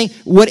 Same thing.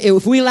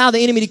 If we allow the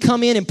enemy to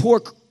come in and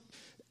pour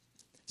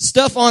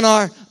stuff on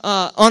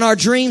our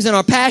dreams and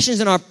our passions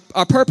and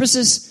our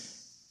purposes,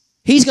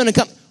 he's going to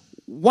come.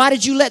 Why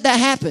did you let that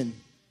happen?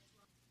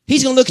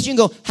 He's going to look at you and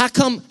go, how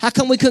come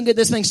we couldn't get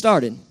this thing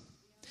started?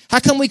 How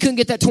come we couldn't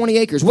get that 20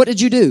 acres? What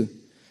did you do?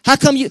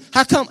 What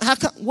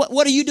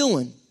are you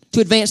doing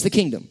to advance the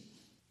kingdom?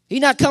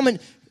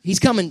 He's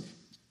coming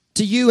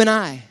to you and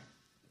I.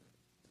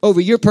 Over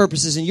your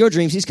purposes and your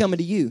dreams, he's coming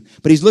to you.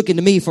 But he's looking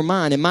to me for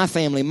mine and my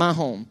family, my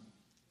home.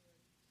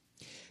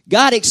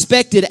 God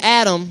expected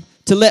Adam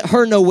to let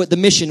her know what the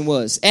mission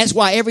was. That's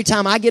why every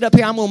time I get up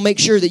here, I'm going to make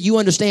sure that you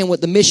understand what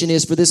the mission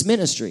is for this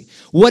ministry.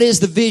 What is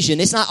the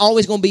vision? It's not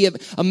always going to be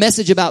a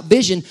message about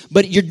vision,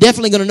 but you're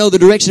definitely going to know the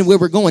direction of where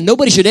we're going.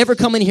 Nobody should ever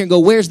come in here and go,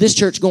 "Where's this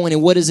church going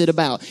and what is it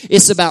about?"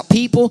 It's about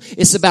people.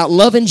 It's about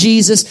loving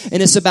Jesus.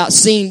 And it's about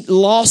seeing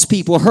lost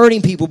people,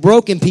 hurting people,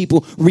 broken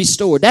people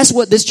restored. That's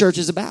what this church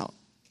is about.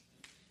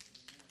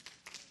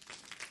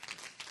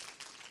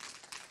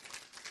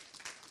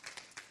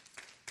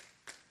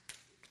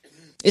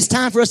 It's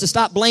time for us to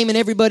stop blaming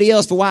everybody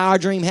else for why our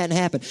dream hadn't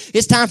happened.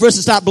 It's time for us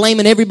to stop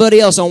blaming everybody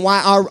else on why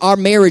our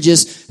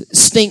marriages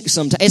stink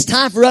sometimes. It's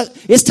time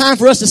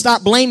for us to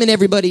stop blaming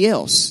everybody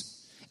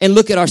else and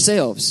look at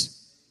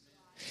ourselves.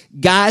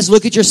 Guys,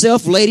 look at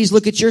yourself. Ladies,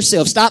 look at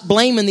yourself. Stop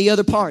blaming the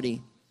other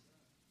party.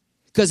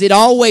 Because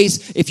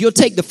if you'll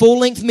take the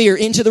full-length mirror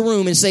into the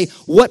room and say,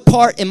 "What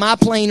part am I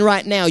playing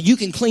right now?" You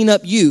can clean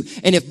up you.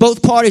 And if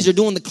both parties are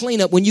doing the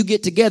cleanup, when you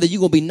get together, you're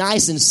going to be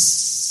nice and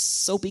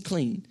soapy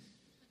clean.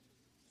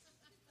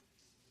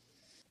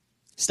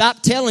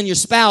 Stop telling your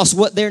spouse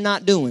what they're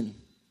not doing.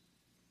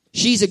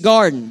 She's a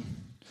garden.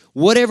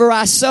 Whatever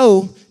I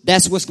sow,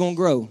 that's what's going to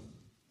grow.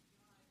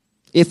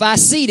 If I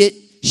seed it,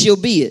 she'll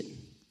be it.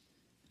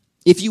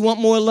 If you want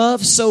more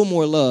love, sow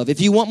more love. If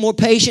you want more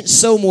patience,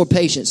 sow more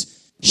patience.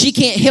 She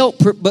can't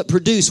help but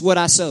produce what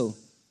I sow.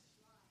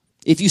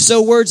 If you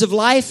sow words of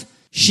life,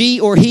 she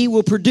or he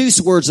will produce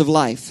words of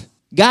life.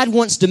 God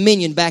wants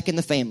dominion back in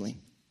the family.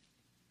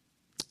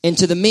 And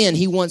to the men,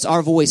 he wants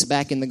our voice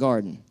back in the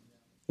garden.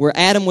 Where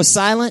Adam was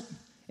silent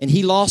and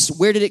he lost,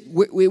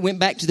 we went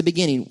back to the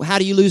beginning. How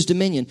do you lose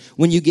dominion?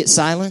 When you get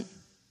silent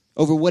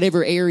over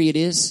whatever area it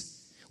is.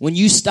 When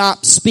you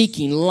stop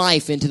speaking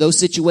life into those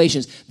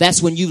situations,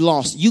 that's when you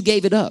lost. You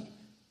gave it up.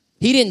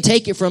 He didn't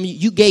take it from you.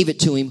 You gave it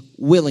to him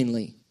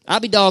willingly.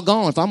 I'll be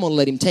doggone if I'm going to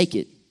let him take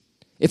it.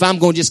 If I'm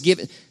going to just give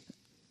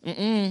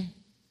it.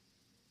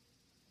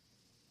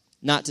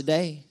 Not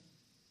today.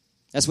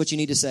 That's what you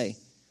need to say.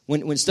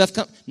 When stuff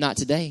comes, not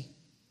today.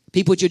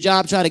 People at your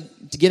job try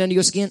to get under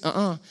your skin.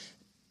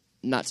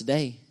 Not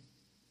today.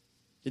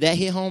 Did that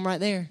hit home right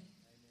there?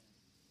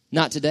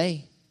 Not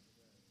today.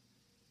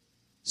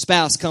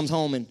 Spouse comes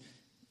home and,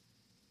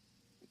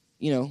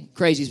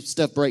 crazy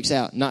stuff breaks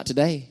out. Not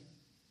today.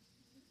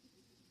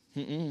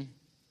 You'd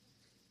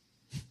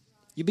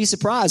be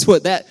surprised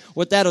what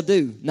that'll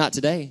do. Not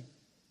today.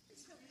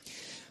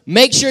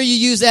 Make sure you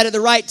use that at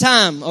the right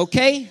time,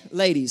 okay,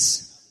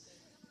 ladies?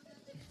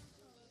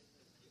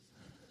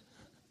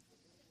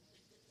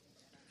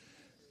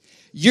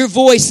 Your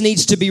voice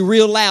needs to be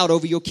real loud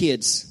over your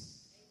kids.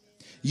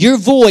 Your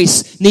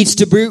voice needs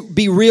to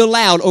be real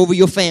loud over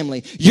your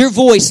family. Your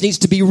voice needs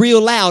to be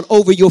real loud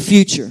over your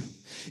future.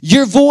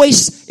 Your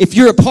voice, if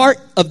you're a part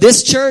of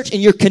this church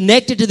and you're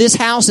connected to this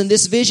house and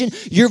this vision,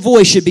 your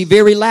voice should be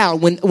very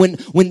loud when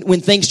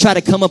things try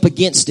to come up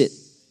against it.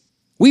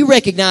 We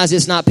recognize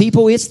it's not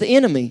people, it's the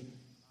enemy.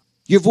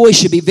 Your voice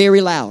should be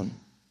very loud.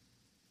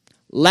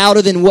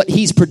 Louder than what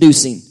he's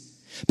producing.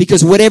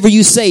 Because whatever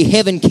you say,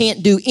 heaven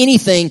can't do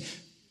anything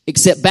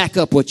except back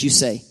up what you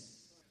say.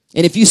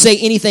 And if you say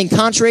anything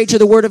contrary to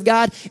the word of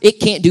God,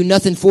 it can't do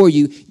nothing for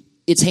you.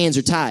 Its hands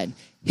are tied.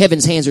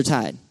 Heaven's hands are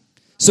tied.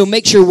 So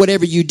make sure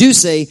whatever you do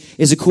say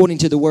is according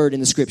to the word in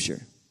the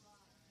scripture.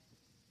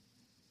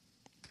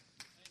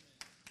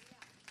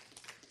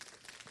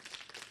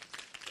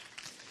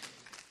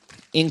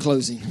 In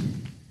closing,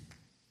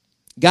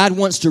 God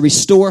wants to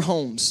restore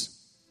homes.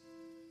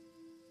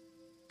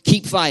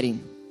 Keep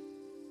fighting.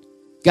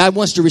 God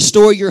wants to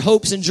restore your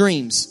hopes and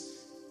dreams.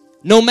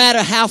 No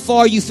matter how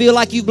far you feel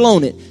like you've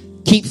blown it,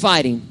 keep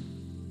fighting.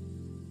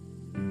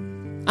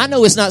 I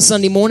know it's not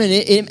Sunday morning,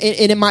 and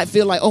it might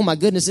feel like, oh my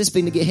goodness, this is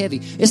going to get heavy.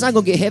 It's not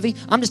going to get heavy.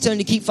 I'm just telling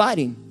you to keep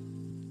fighting.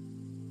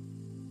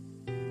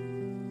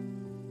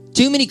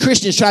 Too many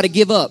Christians try to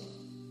give up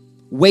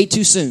way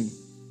too soon.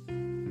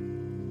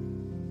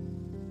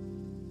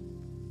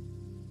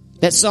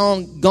 That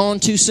song, Gone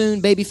Too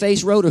Soon,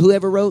 Babyface wrote, or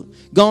whoever wrote,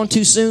 Gone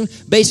Too Soon,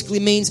 basically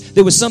means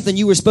there was something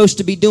you were supposed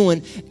to be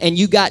doing and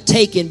you got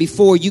taken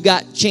before you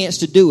got a chance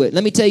to do it.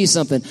 Let me tell you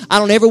something. I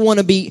don't ever want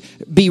to be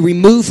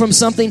removed from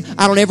something.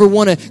 I don't ever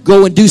want to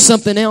go and do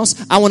something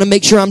else. I want to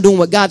make sure I'm doing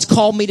what God's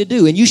called me to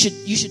do. And you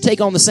should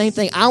take on the same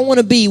thing. I want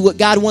to be what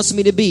God wants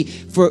me to be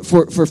for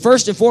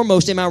first and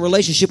foremost in my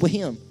relationship with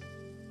Him.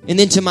 And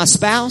then to my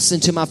spouse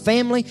and to my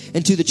family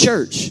and to the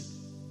church.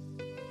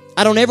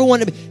 I don't ever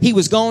want to be, he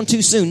was gone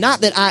too soon. Not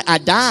that I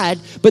died,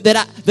 but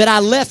that I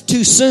left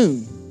too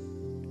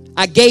soon.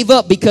 I gave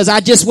up because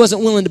I just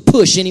wasn't willing to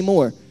push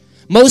anymore.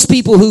 Most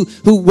people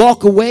who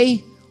walked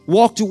away,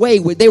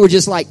 they were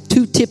just like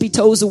 2 tippy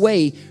toes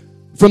away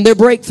from their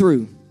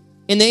breakthrough.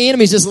 And the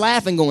enemy's just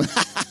laughing, going,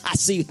 I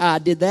see how I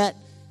did that.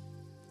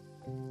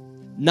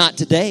 Not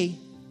today.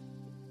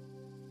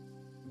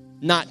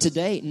 Not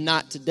today.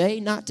 Not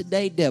today. Not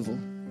today, devil.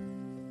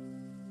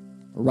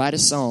 Write a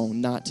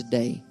song, not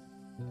today.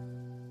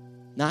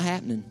 Not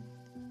happening.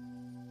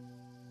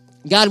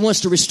 God wants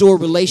to restore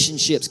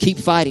relationships. Keep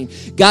fighting.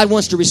 God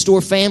wants to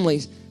restore family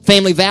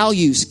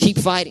values. Keep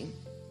fighting.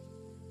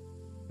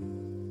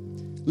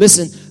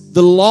 Listen,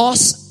 the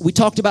loss, we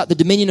talked about the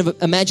dominion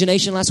of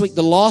imagination last week.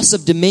 The loss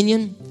of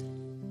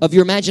dominion of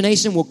your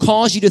imagination will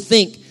cause you to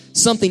think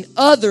something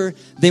other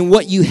than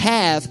what you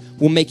have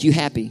will make you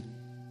happy.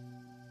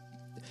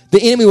 The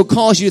enemy will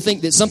cause you to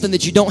think that something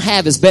that you don't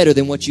have is better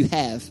than what you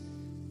have.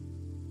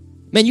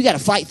 Man, you got to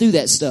fight through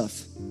that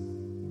stuff.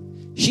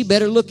 She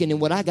better looking than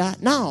what I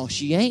got. No,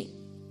 she ain't.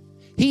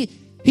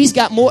 He's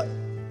got more.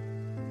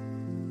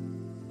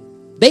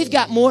 They've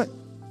got more.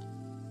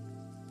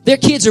 Their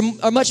kids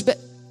are much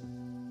better.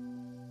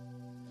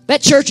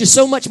 That church is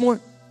so much more.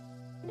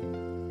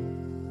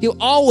 He'll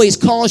always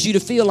cause you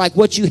to feel like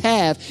what you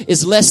have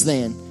is less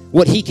than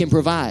what he can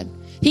provide.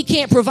 He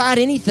can't provide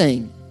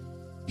anything.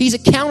 He's a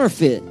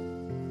counterfeit.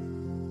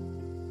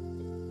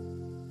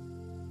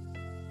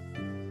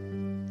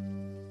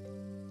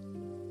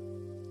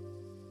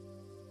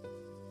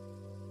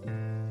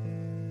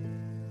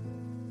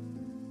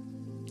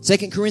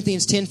 Second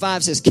Corinthians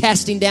 10:5 says,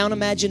 casting down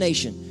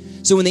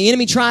imagination. So when the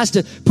enemy tries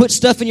to put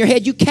stuff in your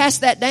head, you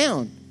cast that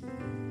down.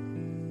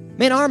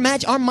 Man, our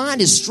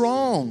mind is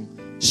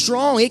strong.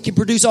 Strong. It can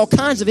produce all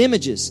kinds of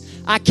images.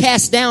 I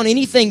cast down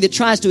anything that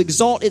tries to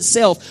exalt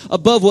itself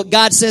above what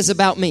God says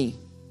about me.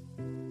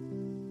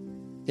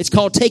 It's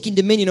called taking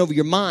dominion over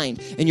your mind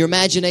and your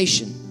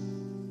imagination.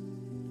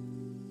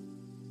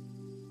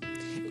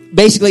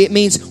 Basically, it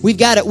means we've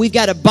got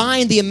to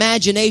bind the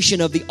imagination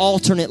of the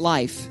alternate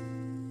life.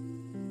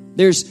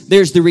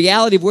 There's the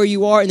reality of where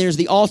you are, and there's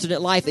the alternate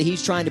life that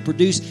he's trying to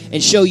produce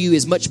and show you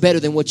is much better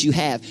than what you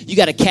have. You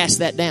got to cast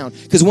that down,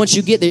 because once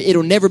you get there,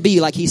 it'll never be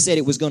like he said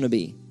it was going to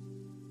be.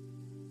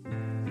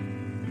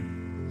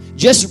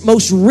 Just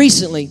most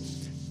recently,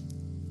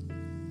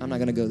 I'm not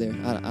going to go there.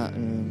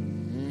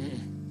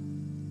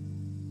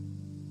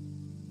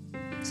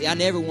 See, I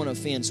never want to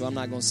offend, so I'm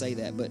not going to say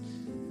that. But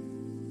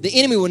the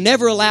enemy will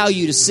never allow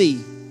you to see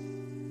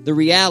the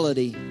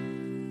reality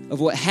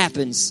of what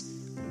happens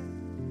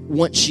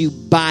once you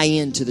buy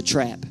into the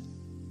trap.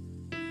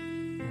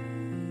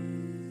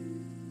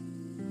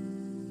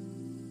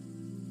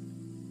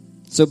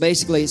 So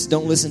basically, it's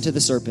don't listen to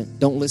the serpent.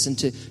 Don't listen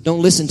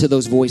to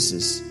those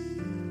voices.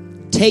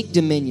 Take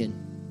dominion.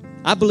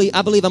 I believe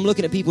I'm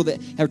looking at people that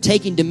are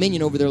taking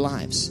dominion over their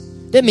lives.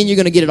 Doesn't mean you're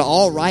going to get it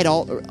all right,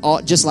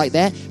 all just like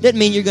that. Doesn't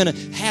mean you're going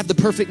to have the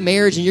perfect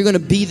marriage and you're going to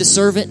be the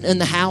servant in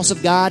the house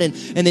of God and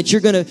that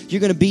you're going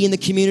to be in the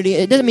community.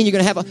 It doesn't mean you're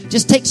going to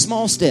just take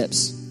small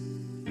steps.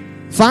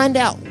 Find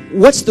out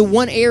what's the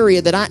one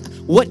area that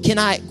what can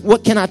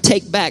I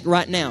take back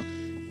right now?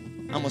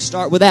 I'm going to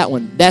start with that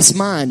one. That's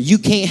mine. You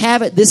can't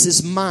have it. This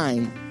is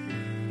mine.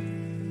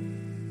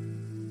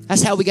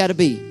 That's how we got to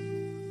be.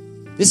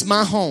 This is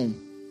my home.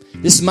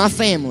 This is my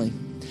family.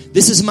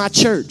 This is my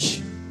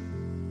church.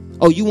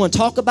 Oh, you want to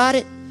talk about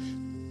it?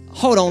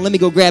 Hold on, let me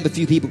go grab a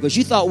few people because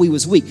you thought we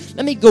was weak.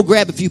 Let me go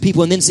grab a few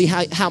people and then see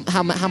how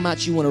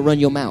much you want to run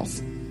your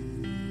mouth.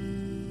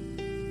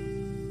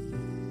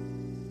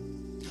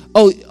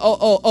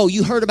 Oh,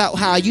 you heard about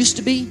how I used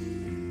to be?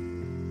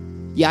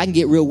 Yeah, I can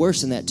get real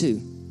worse than that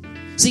too.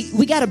 See,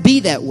 we got to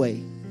be that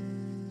way.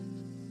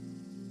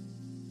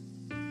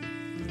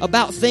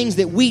 About things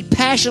that we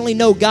passionately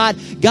know God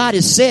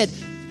has said,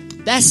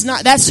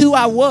 that's who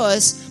I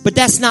was, but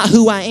that's not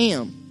who I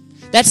am.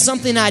 That's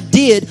something I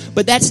did,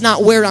 but that's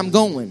not where I'm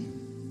going.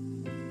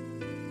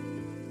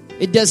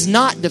 It does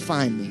not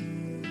define me.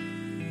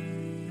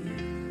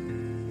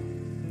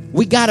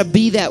 We got to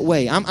be that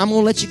way. I'm going to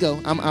let you go.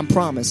 I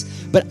promise.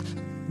 But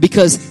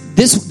because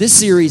this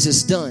series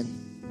is done.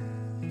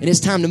 And it's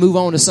time to move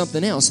on to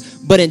something else.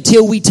 But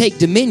until we take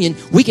dominion,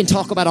 we can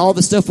talk about all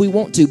the stuff we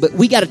want to, but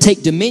we got to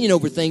take dominion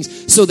over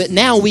things so that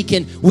now we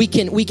can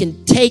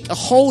take a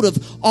hold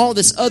of all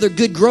this other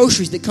good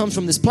groceries that comes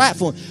from this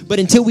platform. But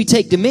until we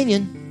take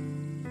dominion,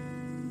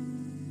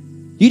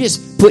 you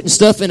just putting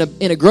stuff in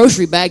a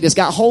grocery bag that's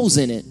got holes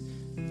in it.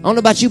 I don't know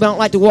about you, but I don't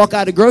like to walk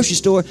out of the grocery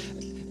store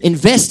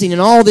investing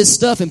in all this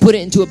stuff and put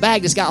it into a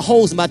bag that's got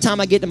holes. And by the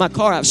time I get to my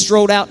car, I've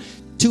strolled out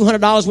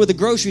 $200 worth of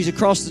groceries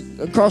across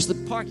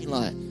the parking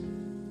lot.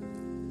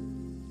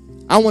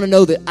 I want to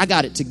know that I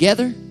got it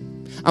together.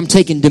 I'm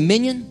taking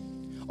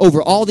dominion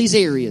over all these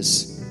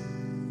areas.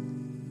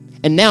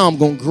 And now I'm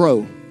going to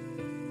grow.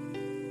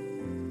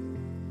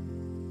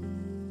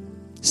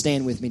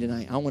 Stand with me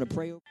tonight. I want to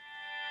pray.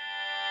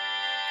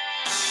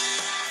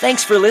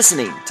 Thanks for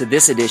listening to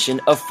this edition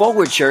of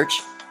Forward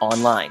Church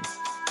Online.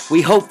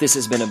 We hope this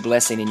has been a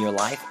blessing in your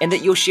life and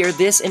that you'll share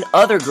this and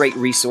other great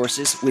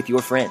resources with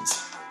your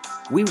friends.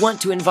 We want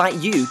to invite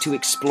you to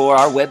explore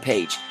our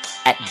webpage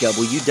at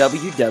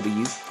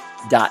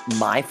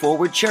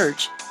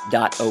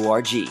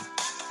www.myforwardchurch.org.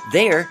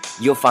 There,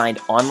 you'll find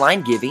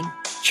online giving,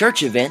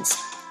 church events,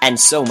 and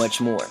so much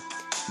more.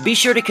 Be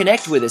sure to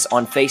connect with us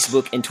on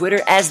Facebook and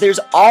Twitter, as there's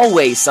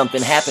always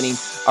something happening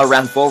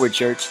around Forward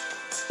Church.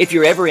 If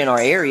you're ever in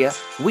our area,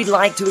 we'd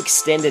like to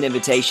extend an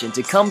invitation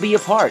to come be a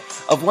part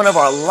of one of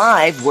our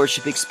live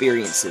worship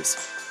experiences.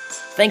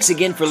 Thanks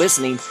again for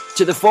listening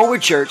to the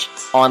Forward Church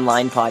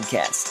Online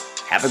Podcast.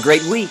 Have a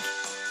great week.